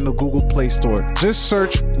find it in the Google Play Store. Just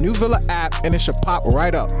search New Villa app and it should pop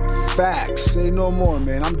right up. Facts. Say no more,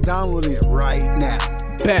 man. I'm downloading it right now.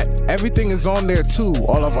 Bet. Everything is on there too.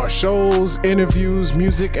 All of our shows, interviews,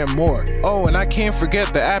 music, and more. Oh, and I can't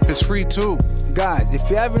forget the app is free too. Guys, if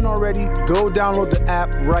you haven't already, go download the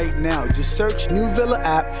app right now. Just search New Villa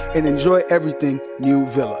app and enjoy everything New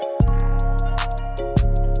Villa.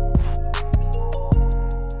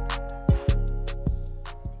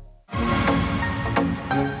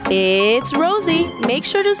 It's Rosie. Make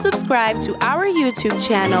sure to subscribe to our YouTube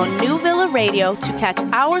channel, New Villa Radio, to catch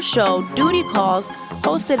our show, Duty Calls,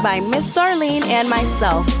 hosted by Miss Darlene and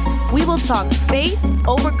myself. We will talk faith,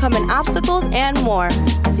 overcoming obstacles, and more.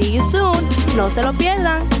 See you soon. No se lo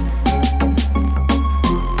pierdan.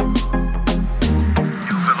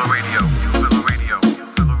 New Villa Radio, New Villa Radio, New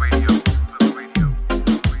Villa Radio, New Villa Radio, New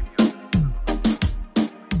Villa Radio.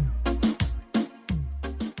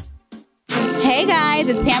 Hey guys,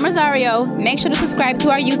 it's Pam Rosario. Make sure to subscribe to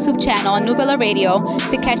our YouTube channel on New Villa Radio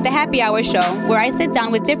to catch the Happy Hour show, where I sit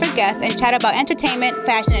down with different guests and chat about entertainment,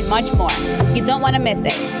 fashion, and much more. You don't want to miss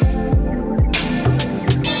it.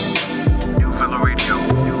 New Villa Radio,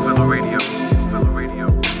 New Villa Radio, New Villa Radio,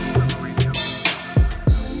 New Villa Radio.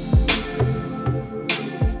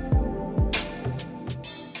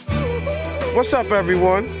 What's up,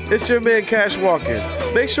 everyone? It's your man Cash Walking.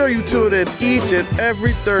 Make sure you tune in each and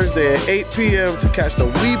every Thursday at 8 p.m. to catch the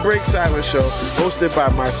We Break Silence show, hosted by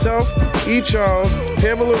myself, E. Charles,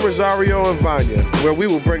 Pamela Rosario, and Vanya, where we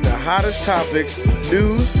will bring the hottest topics,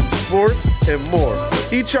 news, sports, and more.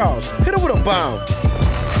 E. Charles, hit him with a bomb.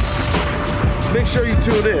 Make sure you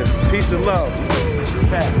tune in. Peace and love.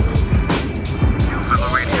 Cash. New Villa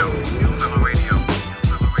Radio, New Villa Radio, New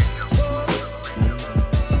Villa Radio, New Villa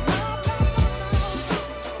Radio.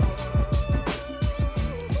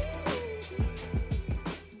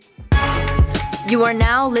 You are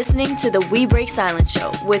now listening to the We Break Silence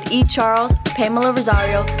show with E. Charles, Pamela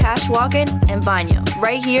Rosario, Cash Walken, and Vanya,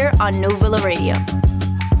 right here on New Villa Radio.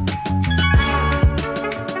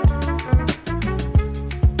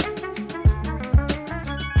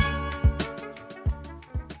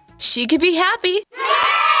 She could be happy.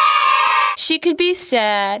 She could be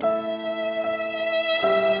sad.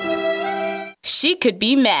 She could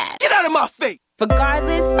be mad. Get out of my face!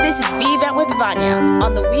 Regardless, this is V-Vent with Vanya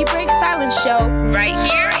on the We Break Silence show right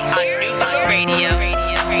here on New Villa Radio.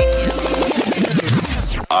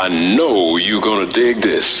 I know you're gonna dig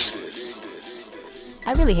this.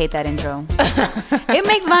 I really hate that intro. It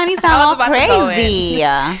makes Vonnie sound all crazy.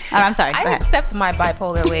 I'm sorry. I accept my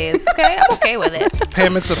bipolar ways. Okay, I'm okay with it.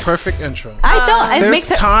 Pam, it's a perfect intro. I don't. It There's makes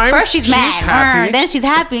her, times first she's mad, happy. then she's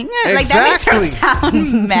happy. Like Exactly. that makes her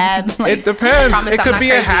sound mad. Like, It depends. Promise It I'm could not be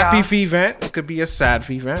a crazy, happy y'all. V-Vent. It could be a sad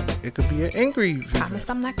V-Vent. It could be an angry V-Vent. Promise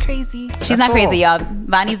I'm not crazy. she's not crazy, y'all.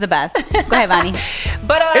 Vonnie's the best. Go ahead, Vonnie.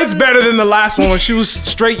 But It's better than the last one when she was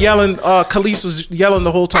straight yelling. Khalees was yelling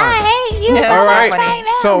the whole time. I hate you. Yeah. All right. Funny.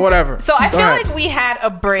 So whatever. So I Go feel ahead. like we had a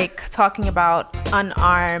break talking about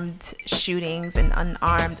unarmed shootings and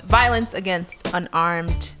unarmed violence against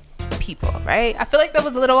unarmed people, right? I feel like there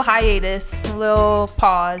was a little hiatus, a little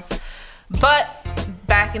pause, but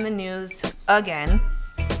back in the news again.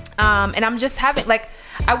 And I'm just having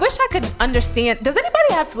I wish I could understand. Does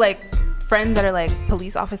anybody have friends that are like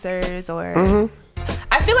police officers or? Mm-hmm.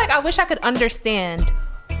 I feel like I wish I could understand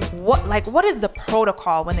what is the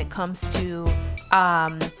protocol when it comes to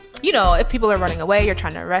if people are running away, you're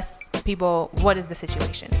trying to arrest people, what is the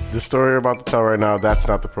situation? The story you're about to tell right now, that's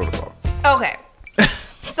not the protocol. Okay.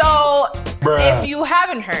 So, if you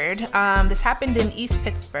haven't heard, this happened in East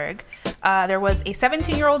Pittsburgh. There was a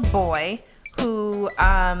 17-year-old boy who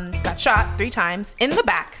got shot 3 times in the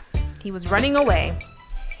back. He was running away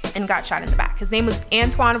and got shot in the back. His name was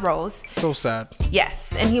Antoine Rose. So sad.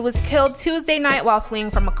 Yes, and he was killed Tuesday night while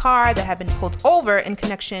fleeing from a car that had been pulled over in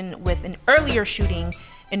connection with an earlier shooting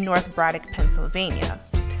in North Braddock, Pennsylvania.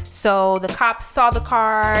 So the cops saw the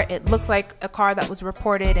car. It looked like a car that was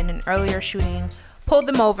reported in an earlier shooting. Pulled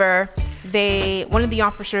them over. One of the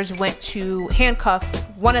officers went to handcuff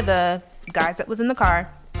one of the guys that was in the car,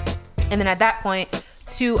 and then at that point,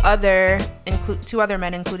 two other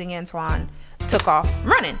men, including Antoine, took off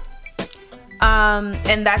running.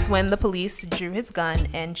 And that's when the police drew his gun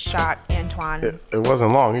and shot Antoine. It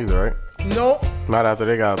wasn't long either, right? No. Not after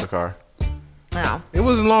they got out of the car. No. It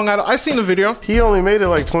wasn't long. I seen the video. He only made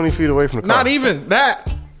it 20 feet away from the car. Not even that.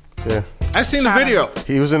 Yeah. I seen the video.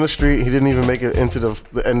 He was in the street. He didn't even make it into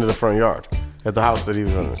the end of the front yard at the house that he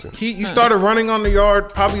was running to. He started running on the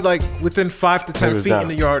yard, probably within 5 to 10 was feet down. in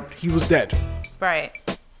the yard. He was dead. Right.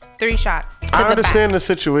 3 shots. To I the understand back. the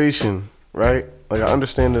situation, right? I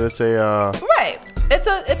understand that it's a Right. It's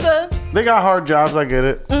a. they got hard jobs. I get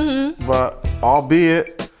it. Mm-hmm. But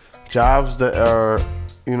albeit jobs that are,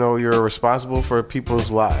 you're responsible for people's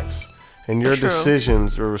lives, and your True.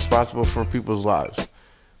 decisions are responsible for people's lives.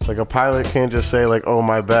 Like a pilot can't just say oh,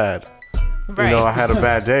 my bad. Right. I had a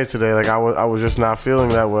bad day today. I was just not feeling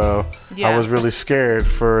that well. Yeah. I was really scared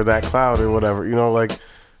for that cloud or whatever. You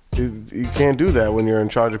can't do that when you're in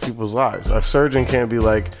charge of people's lives. A surgeon can't be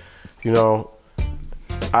I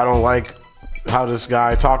don't like how this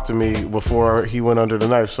guy talked to me before he went under the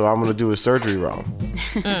knife, so I'm gonna do his surgery wrong.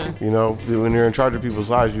 When you're in charge of people's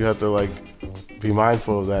lives, you have to be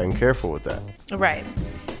mindful of that and careful with that. Right.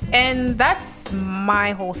 And that's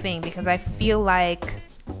my whole thing, because I feel like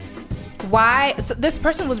so this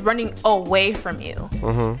person was running away from you.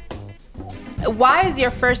 Mm-hmm. Why is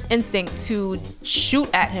your first instinct to shoot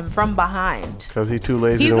at him from behind? Because he's too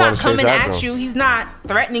lazy He's to not want to chase coming after at him. you. He's not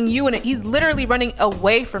threatening you, and he's literally running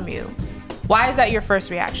away from you. Why is that your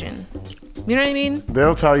first reaction? You know what I mean?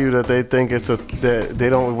 They'll tell you that they think they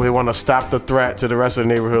want to stop the threat to the rest of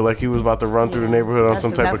the neighborhood, like he was about to run through the neighborhood on That's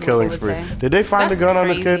some type of exactly killing what spree. they would say. Did they find That's a gun on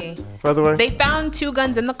this crazy. kid, by the way? They found 2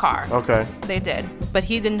 guns in the car. Okay. They did, but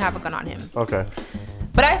he didn't have a gun on him. Okay.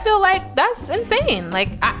 But I feel like that's insane.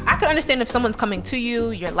 I could understand if someone's coming to you,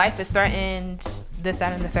 your life is threatened, this,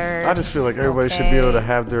 that, and the third. I just feel like everybody should be able to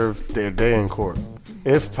have their day in court.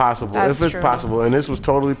 If possible. That's if it's true. possible. And this was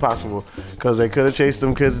totally possible. Because they could have chased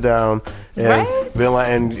them kids down and Right? been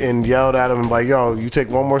and yelled at them and yo, you take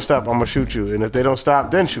one more step, I'm going to shoot you. And if they don't stop,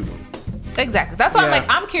 then shoot them. Exactly. That's why Yeah.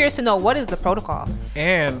 I'm curious to know, what is the protocol?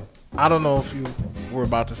 And I don't know if you were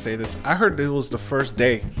about to say this. I heard it was the first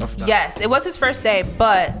day of that. Yes, it was his first day,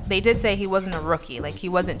 but they did say he wasn't a rookie. He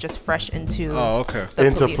wasn't just fresh into the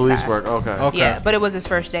into police side. work. Okay. Yeah, but it was his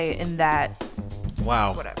first day in that.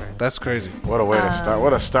 Wow. Whatever. That's crazy. What a way to start.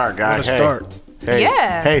 What a start, guy. What a start. Hey,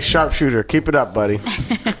 Yeah. Hey, sharpshooter. Keep it up, buddy.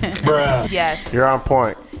 Yes. You're on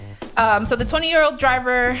point. So the 20-year-old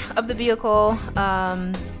driver of the vehicle,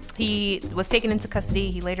 he was taken into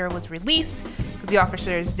custody. He later was released because the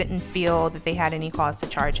officers didn't feel that they had any cause to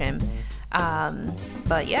charge him.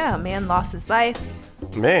 But yeah, a man lost his life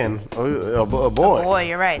Man, a boy. Boy,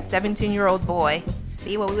 you're right. 17-year-old boy.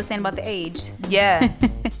 See what we were saying about the age. Yeah,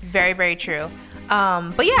 very, very true.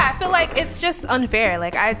 But yeah, I feel like it's just unfair.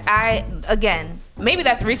 Like I again, maybe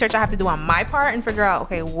that's research I have to do on my part and figure out,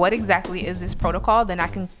 okay, what exactly is this protocol? Then I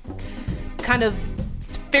can kind of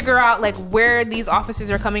figure out like where these officers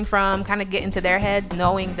are coming from, kind of get into their heads,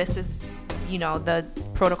 knowing this is, you know, the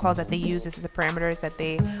protocols that they use, this is the parameters that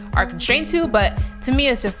they are constrained to. But to me,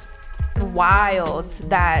 it's just wild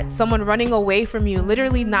that someone running away from you,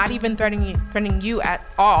 literally not even threatening you at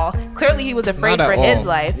all. Clearly, he was afraid for his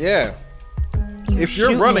life. Yeah. If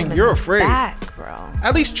you're running, you're afraid. Back, bro.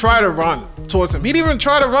 At least try to run towards him. He didn't even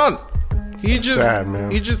try to run. He just sad,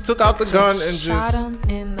 man. He just took out the gun and shot just him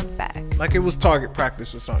in the back. Like it was target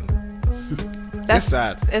practice or something. It's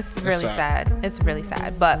sad. It's really sad. It's really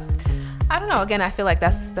sad. But I don't know. Again, I feel like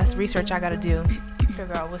that's research I got to do.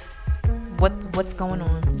 Figure out what's going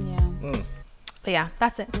on. Yeah. But yeah,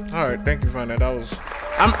 that's it. All right, thank you for that.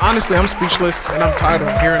 I'm speechless, and I'm tired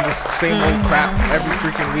of hearing this same old crap every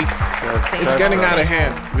freaking week. It's getting out of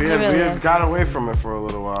hand. We had got away from it for a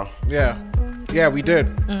little while. Yeah, we did.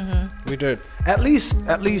 We did. At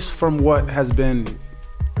least from what has been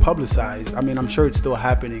publicized. I mean, I'm sure it's still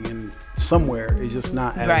happening in somewhere. It's just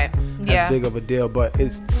not as big of a deal. But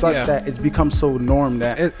it's such that it's become so norm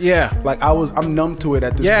that like I'm numb to it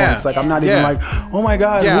at this point. It's like I'm not even like, oh my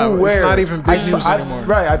god, who, where? It's not even big news anymore.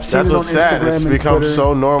 Right, I've seen it on sad. Instagram. It's and become Twitter.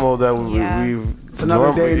 so normal that we've it's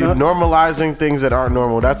another day. Normalizing things that aren't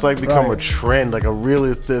normal. That's like become a trend, like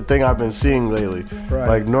the thing I've been seeing lately. Right.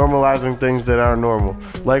 Like normalizing things that aren't normal.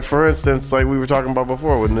 Like for instance, like we were talking about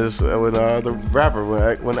before when the rapper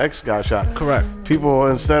when X got shot. Correct. People,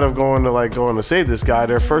 instead of going to save this guy,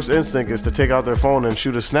 their first instinct is to take out their phone and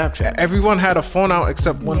shoot a Snapchat. Everyone had a phone out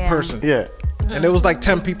except one person. Yeah. And there was like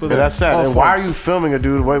 10 people there. Yeah, that's sad. All And why are phones. you filming a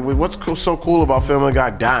dude? What's so cool about filming a guy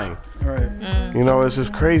dying? Right. You know, it's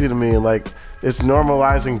just crazy to me. Like, it's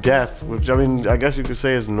normalizing death, which I mean, I guess you could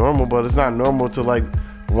say is normal, but it's not normal to like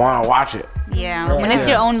want to watch it. Yeah, when it's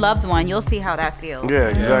your own loved one, you'll see how that feels. Yeah,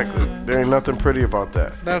 exactly. There ain't nothing pretty about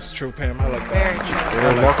that. That's true, Pam. I like that. Very true.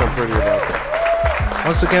 There ain't nothing pretty about that.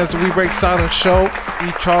 Once again, it's the We Break Silence Show.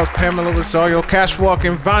 E. Charles, Pamela Rosario, Cash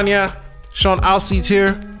Walking, Vanya, Sean Alcey's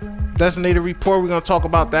here. Designated Report. We're gonna talk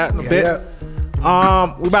about that in a bit.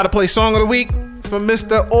 We about to play Song of the Week for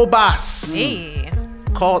Mr. Obas. Hey.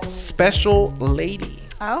 Called Special Lady.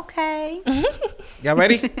 Okay. Y'all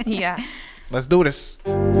ready? Yeah. Let's do this.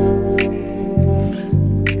 You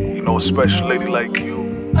know, a special lady like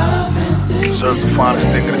you deserves the finest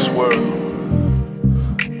thing in this world.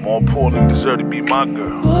 More importantly, you deserve to be my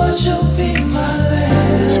girl. So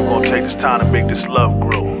we're gonna take this time to make this love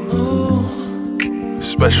grow.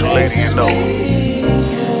 Special lady, you know.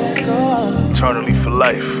 Eternally for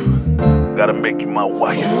life. Gotta make you my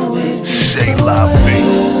wife. Say la vie.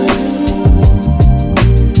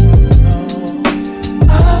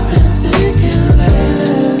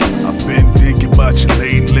 I've been thinking about you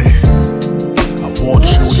lately. I want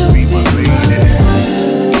you to be my lady.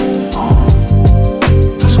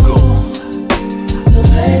 Let's go. The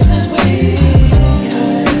places we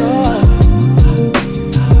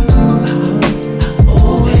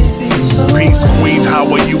Peace, queen,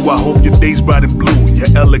 how are you? I hope your day's bright and blue. Your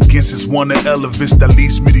elegance is one of Elvis that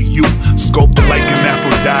leads me to you. Sculpted like an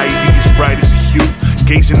Aphrodite, as bright as a hue.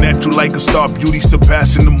 Gazing at you like a star, beauty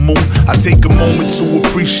surpassing the moon. I take a moment to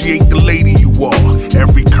appreciate the lady you are.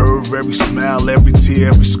 Every curve, every smile, every tear,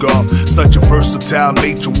 every scar. Such a versatile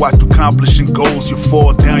nature, watch you accomplishing goals. You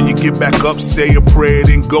fall down, you get back up, say a prayer,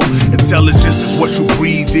 then go. Intelligence is what you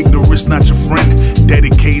breathe, ignorance not your friend.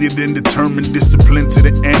 Dedicated and determined, disciplined to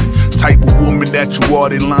the end. Type of woman that you are,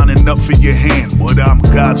 they lining up for your hand. But I'm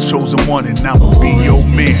God's chosen one and I'ma be your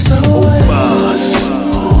man. Oh, boss.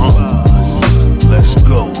 Let's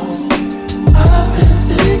go.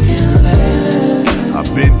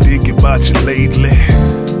 I've been thinking about you lately.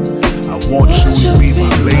 I want you to be my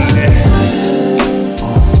lady.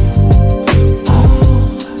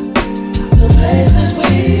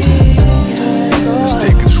 Let's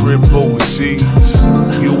take a trip overseas,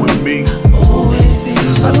 you and me.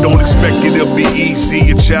 I don't expect it to be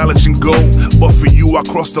easy, a challenging goal. But for you, I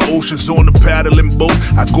cross the oceans on a paddling boat.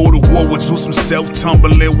 I go to war with Zeus himself,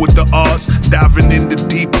 tumbling with the odds. Diving into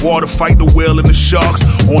deep water, fight the whale and the sharks.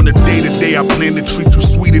 On the day-to-day, I plan to treat you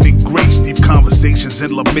sweeter than grace. Deep conversations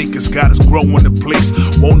and love makers got us growing in place.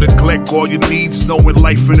 Won't neglect all your needs, knowing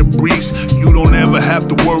life in a breeze. You don't ever have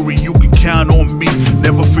to worry, you can count on me.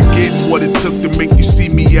 Never forgetting what it took to make you see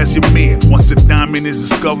me as your man. Once a diamond is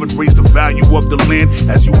discovered, raise the value of the land.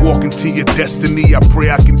 As you walk into your destiny, I pray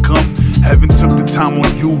I can come Heaven took the time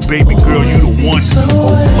on you, baby girl, you the one.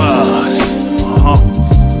 Oh, boss.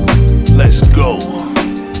 Let's go.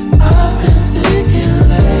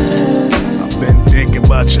 I've been thinking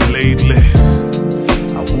about you lately.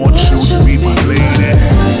 I want you to be my lady.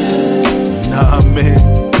 Nah, man,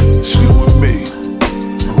 it's you and me.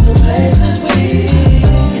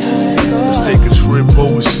 Let's take a trip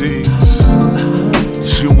overseas.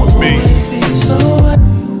 It's you and me.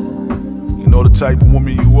 You know the type of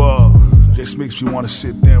woman you are. Just makes me want to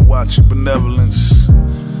sit there and watch your benevolence.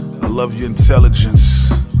 I love your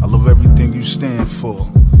intelligence. I love everything you stand for.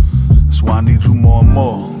 That's why I need you more and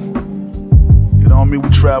more. You know what I mean? We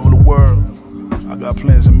travel the world. I got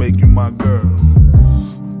plans to make you my girl.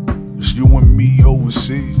 It's you and me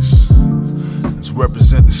overseas. Let's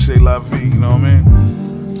represent the C'est La Vie, you know what I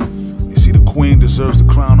mean? You see, the queen deserves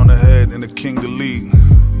the crown on her head and the king the lead.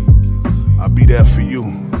 I'll be there for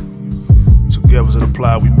you. Together as it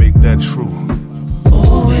apply, we make that true.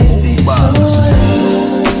 Oh, baby,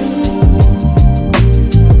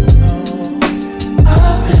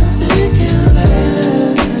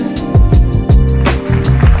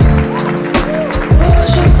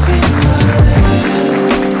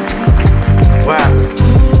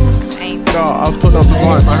 No, I was putting up the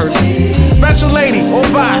volume. I heard you. Special lady,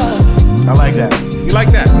 Ovas. I like that. You like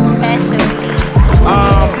that?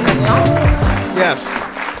 Yes.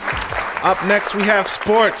 Up next, we have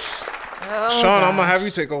sports. Sean, I'm gonna have you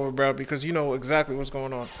take over, bro, because you know exactly what's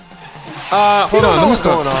going on. Hold on, let me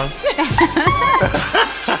start.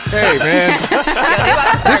 Hey, man.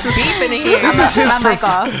 This is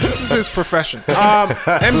his profession.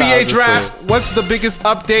 NBA draft. What's the biggest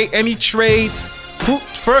update? Any trades?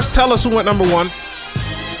 First, tell us who went number one.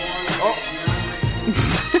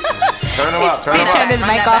 Turn him up. He turned his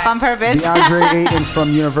mic off on purpose. DeAndre Ayton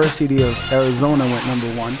from University of Arizona went number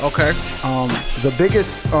one. Okay. The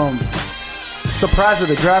biggest surprise of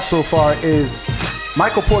the draft so far is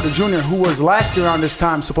Michael Porter Jr., who was last year around this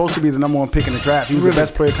time supposed to be the number one pick in the draft. He was the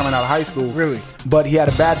best player coming out of high school. Really? But he had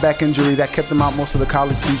a bad back injury that kept him out most of the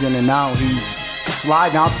college season, and now he's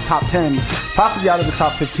sliding out the top 10, possibly out of the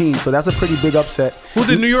top 15. So that's a pretty big upset. Who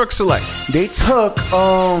did New York select? They took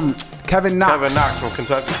Kevin Knox. Kevin Knox from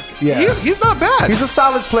Kentucky. Yeah. He's not bad. He's a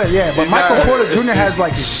solid player, yeah. But Michael Porter Jr. has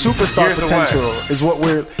like superstar potential, is what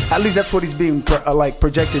at least that's what he's being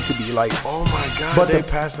projected to be. Like, oh my God, but they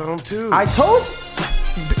passed on him too. I told you.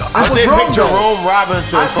 They picked Jerome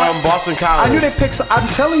Robinson from Boston College. I knew they picked. I'm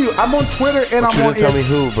telling you, I'm on Twitter and I'm on. You didn't tell me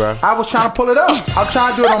who, bro. I was trying to pull it up. I'm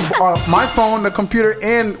trying to do it on my phone, the computer,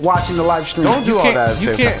 and watching the live stream. Don't do all that.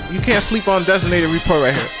 You can't sleep on designated report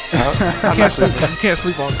right here. You can't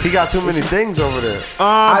sleep on. He got too many things over there.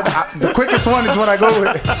 The quickest one is when I go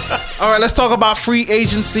with it. All right, let's talk about free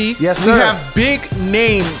agency. Yes, sir. We have big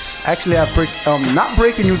names. Actually, I have not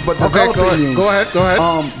breaking news, but developing news. Go ahead.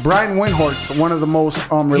 Brian Windhorst, one of the most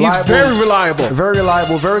reliable. He's very reliable. Very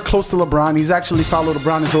reliable, very close to LeBron. He's actually followed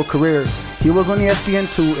LeBron his whole career. He was on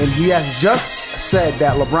ESPN2, and he has just said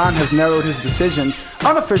that LeBron has narrowed his decisions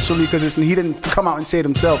unofficially because he didn't come out and say it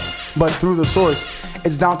himself, but through the source,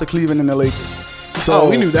 it's down to Cleveland and the Lakers. So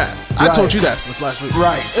we knew that. I told you that since last week.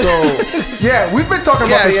 Right. So yeah, we've been talking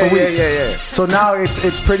about this for weeks. Yeah. So now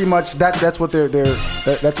it's pretty much that's what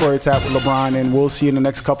that's where it's at with LeBron, and we'll see in the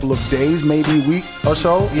next couple of days, maybe a week or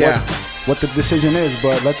so. Yeah. What the decision is,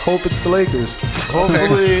 but let's hope it's the Lakers.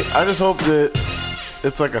 Hopefully, I just hope that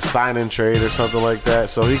it's like a sign and trade or something like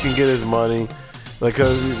that, so he can get his money. But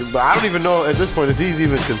I don't even know at this point if he's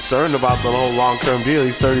even concerned about the whole long-term deal.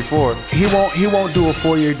 He's 34. He won't do a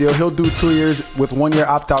 4-year deal. He'll do 2 years with 1 year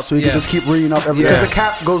opt-out, so he can just keep reading up every year. Because the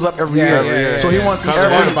cap goes up every year. So he wants to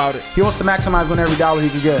He wants to maximize on every dollar he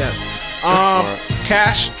can get. Yes.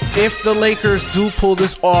 Cash, if the Lakers do pull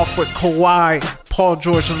this off with Kawhi, Paul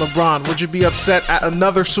George, and LeBron, would you be upset at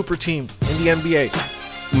another super team in the NBA?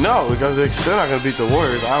 No, because they're still not going to beat the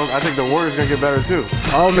Warriors. I think the Warriors going to get better too.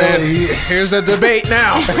 Oh, man. Here's a debate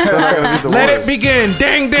now. They're still not going to beat the Let Warriors. it begin.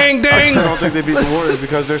 Ding, ding, ding. I still don't think they beat the Warriors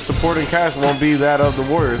because their supporting cast won't be that of the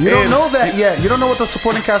Warriors. You don't know that yet. You don't know what the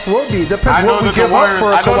supporting cast will be. Depends I know what we that give the Warriors, up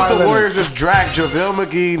for I know Kawhi that the Leonard. Warriors just dragged JaVale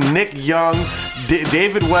McGee, Nick Young,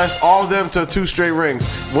 David West, all of them to 2 straight rings.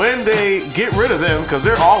 When they get rid of them, because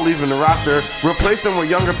they're all leaving the roster, replace them with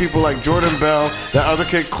younger people like Jordan Bell, that other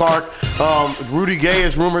kid Clark, Rudy Gay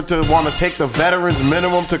is rumored to want to take the veterans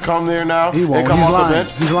minimum to come there now. He won't. And come He's off lying. the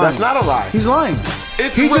bench. He's lying. That's not a lie. He's lying.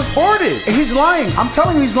 It's reported. He's lying. I'm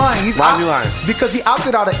telling you, he's lying. Why is he lying? Because he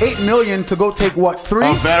opted out of $8 million to go take what, 3?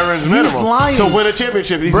 A veterans He's minimum lying to win a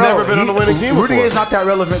championship. He's Bro, never been on the winning team Rudy before. Gay is not that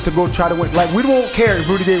relevant to go try to win. Like, we won't care if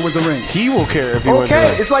Rudy Gay wins a ring. He will care if he wins a ring.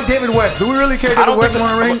 Okay, it's like David West. Do we really care if David West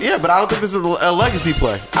won a ring? Yeah, but I don't think this is a legacy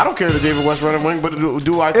play. I don't care that David West won a ring, but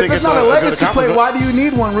do I think If it's not a good legacy play, accomplishment? why do you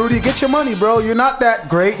need one, Rudy? Get your money, bro. You're not that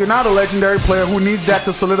great. You're not a legendary player who needs that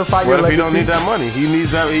to solidify your What if legacy. he don't need that money? He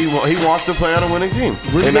needs that. He wants to play on a winning team,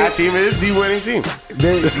 and that team is the winning team.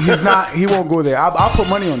 He's not. He won't go there. I'll put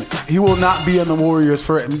money on it. He will not be in the Warriors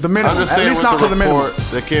for the minimum. I'm just At saying, least with not the for the minimum.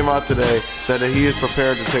 report that came out today said that he is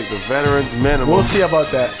prepared to take the veterans minimum. We'll see about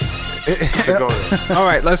that. To go there. All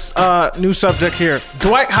right, let's new subject here.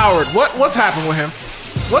 Dwight Howard. What's happened with him?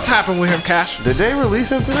 What's happened with him, Cash? Did they release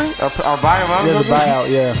him today or buy him out? Yeah, the buyout.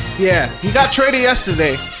 Yeah. Yeah, he got traded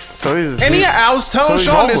yesterday. So he's And I was telling he's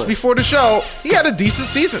Sean this homeless. before the show. He had a decent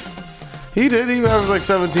season. He did. He averaged like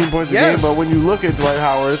 17 points a Yes. game. But when you look at Dwight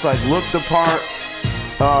Howard, it's like look the part,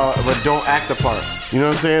 but don't act the part. You know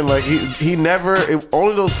what I'm saying? Like he never.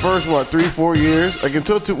 Only those first 3-4 years. Like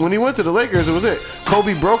when he went to the Lakers, it was it.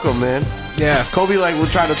 Kobe broke him, man. Yeah. Kobe would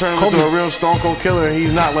try to turn him into a real stone cold killer, and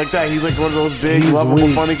he's not like that. He's like one of those big, He's lovable,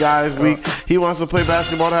 weak. funny guys. Weak. He wants to play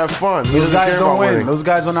basketball to have fun. He Those doesn't guys care don't about win. winning. Those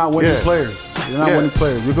guys are not winning Yeah. players. They're not Yeah. winning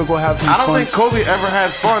players. You could go have some I don't fun. think Kobe ever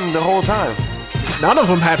had fun the whole time. None of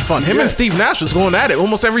them had fun. Him Yeah. and Steve Nash was going at it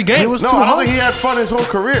almost every game. I don't think he had fun his whole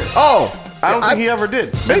career. Oh. I don't think he ever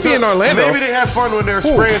did. Maybe in Orlando. Maybe they had fun when they were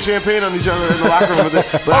spraying champagne on each other in the locker room. But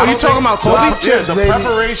Oh, you talking about Kobe? Yeah, the baby.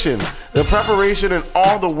 preparation and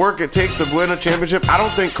all the work it takes to win a championship. I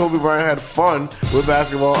don't think Kobe Bryant had fun with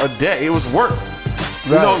basketball a day. It was work.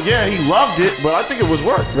 You know, yeah, he loved it, but I think it was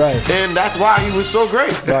work. Right. And that's why he was so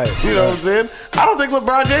great. Right. You know what I'm saying? I don't think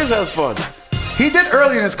LeBron James has fun. He did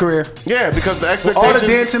early in his career. Yeah, because the All expectations. the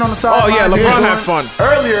dancing on the side. Oh, yeah, LeBron had fun.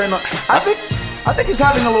 Earlier, I think he's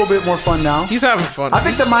having a little bit more fun now. He's having fun. I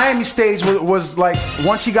think the Miami stage was like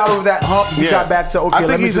once he got over that hump, he got back to okay. I think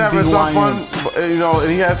let me he's just having be who I some am. fun, you know, and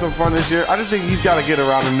he had some fun this year. I just think he's got to get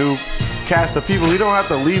around a new cast of people. He don't have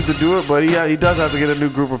to leave to do it, but he does have to get a new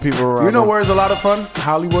group of people around. You know him. where there's a lot of fun?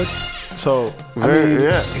 Hollywood. So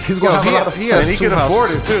Yeah. he's gonna have a lot of fun. and he can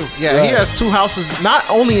afford it too. Yeah, he has 2 houses, not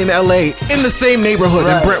only in LA, in the same neighborhood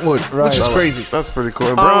in Brentwood, which is crazy. That's pretty cool.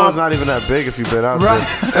 And Brentwood's not even that big if you've been out Right.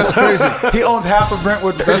 there. That's crazy. He owns half of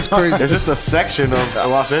Brentwood. That's crazy. It's just a section of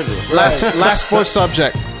Los Angeles. Last sports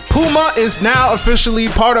subject. Puma is now officially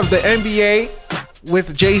part of the NBA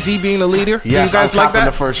with Jay-Z being the leader. Yes, you guys I'm like copping that?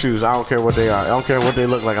 the first shoes. I don't care what they are. I don't care what they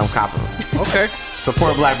look like. I'm copping them. Okay.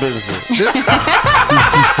 Support black businesses.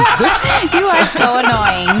 You are so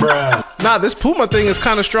annoying. Nah, this Puma thing is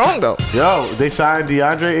kind of strong though. Yo, they signed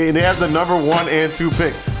DeAndre, and they have the number 1 and 2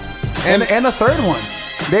 pick. and a third one.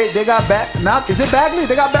 They got back. Now is it Bagley?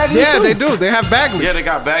 They got Bagley. Yeah, too. they do. They have Bagley. Yeah, they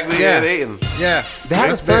got Bagley and Ayton. Yeah. They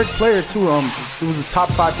had That's a third big. player too. It was a top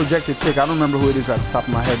 5 projected pick. I don't remember who it is at the top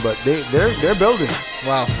of my head, but they're building.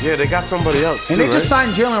 Wow. Yeah, they got somebody else. And too, they just right?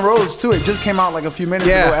 signed Jalen Rose too. It just came out like a few minutes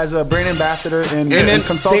Yeah. ago as a brand ambassador and And then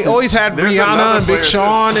consultant. they always had There's Rihanna another and Big player,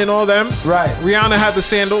 Sean and all them. Right. Rihanna had the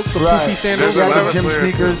sandals, the Right. poofy sandals. They or got the whatever. gym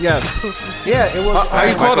player, too. sneakers. Yes. Yeah, it was. How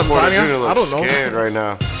you call them, Porter Fania? Jr. I looks don't know. scared right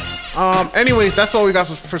now. Anyways, that's all we got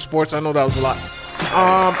for sports. I know that was a lot.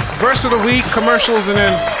 Verse of the week, commercials, and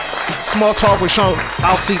then small talk with Sean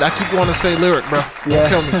Alseat. I keep wanting to say lyric, bro. Yeah.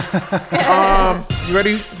 Don't kill me. You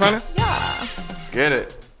ready, Vanya? Let's get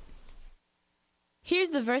it.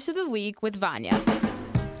 Here's the verse of the week with Vanya.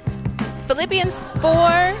 Philippians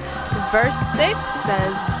 4, verse 6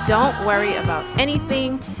 says, "Don't worry about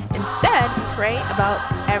anything. Instead, pray about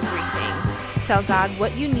everything. Tell God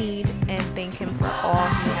what you need and thank Him for all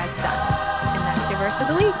He has done." And that's your verse of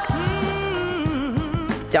the week.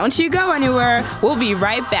 Don't you go anywhere. We'll be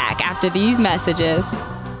right back after these messages.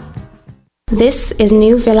 This is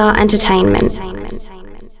New Villa Entertainment.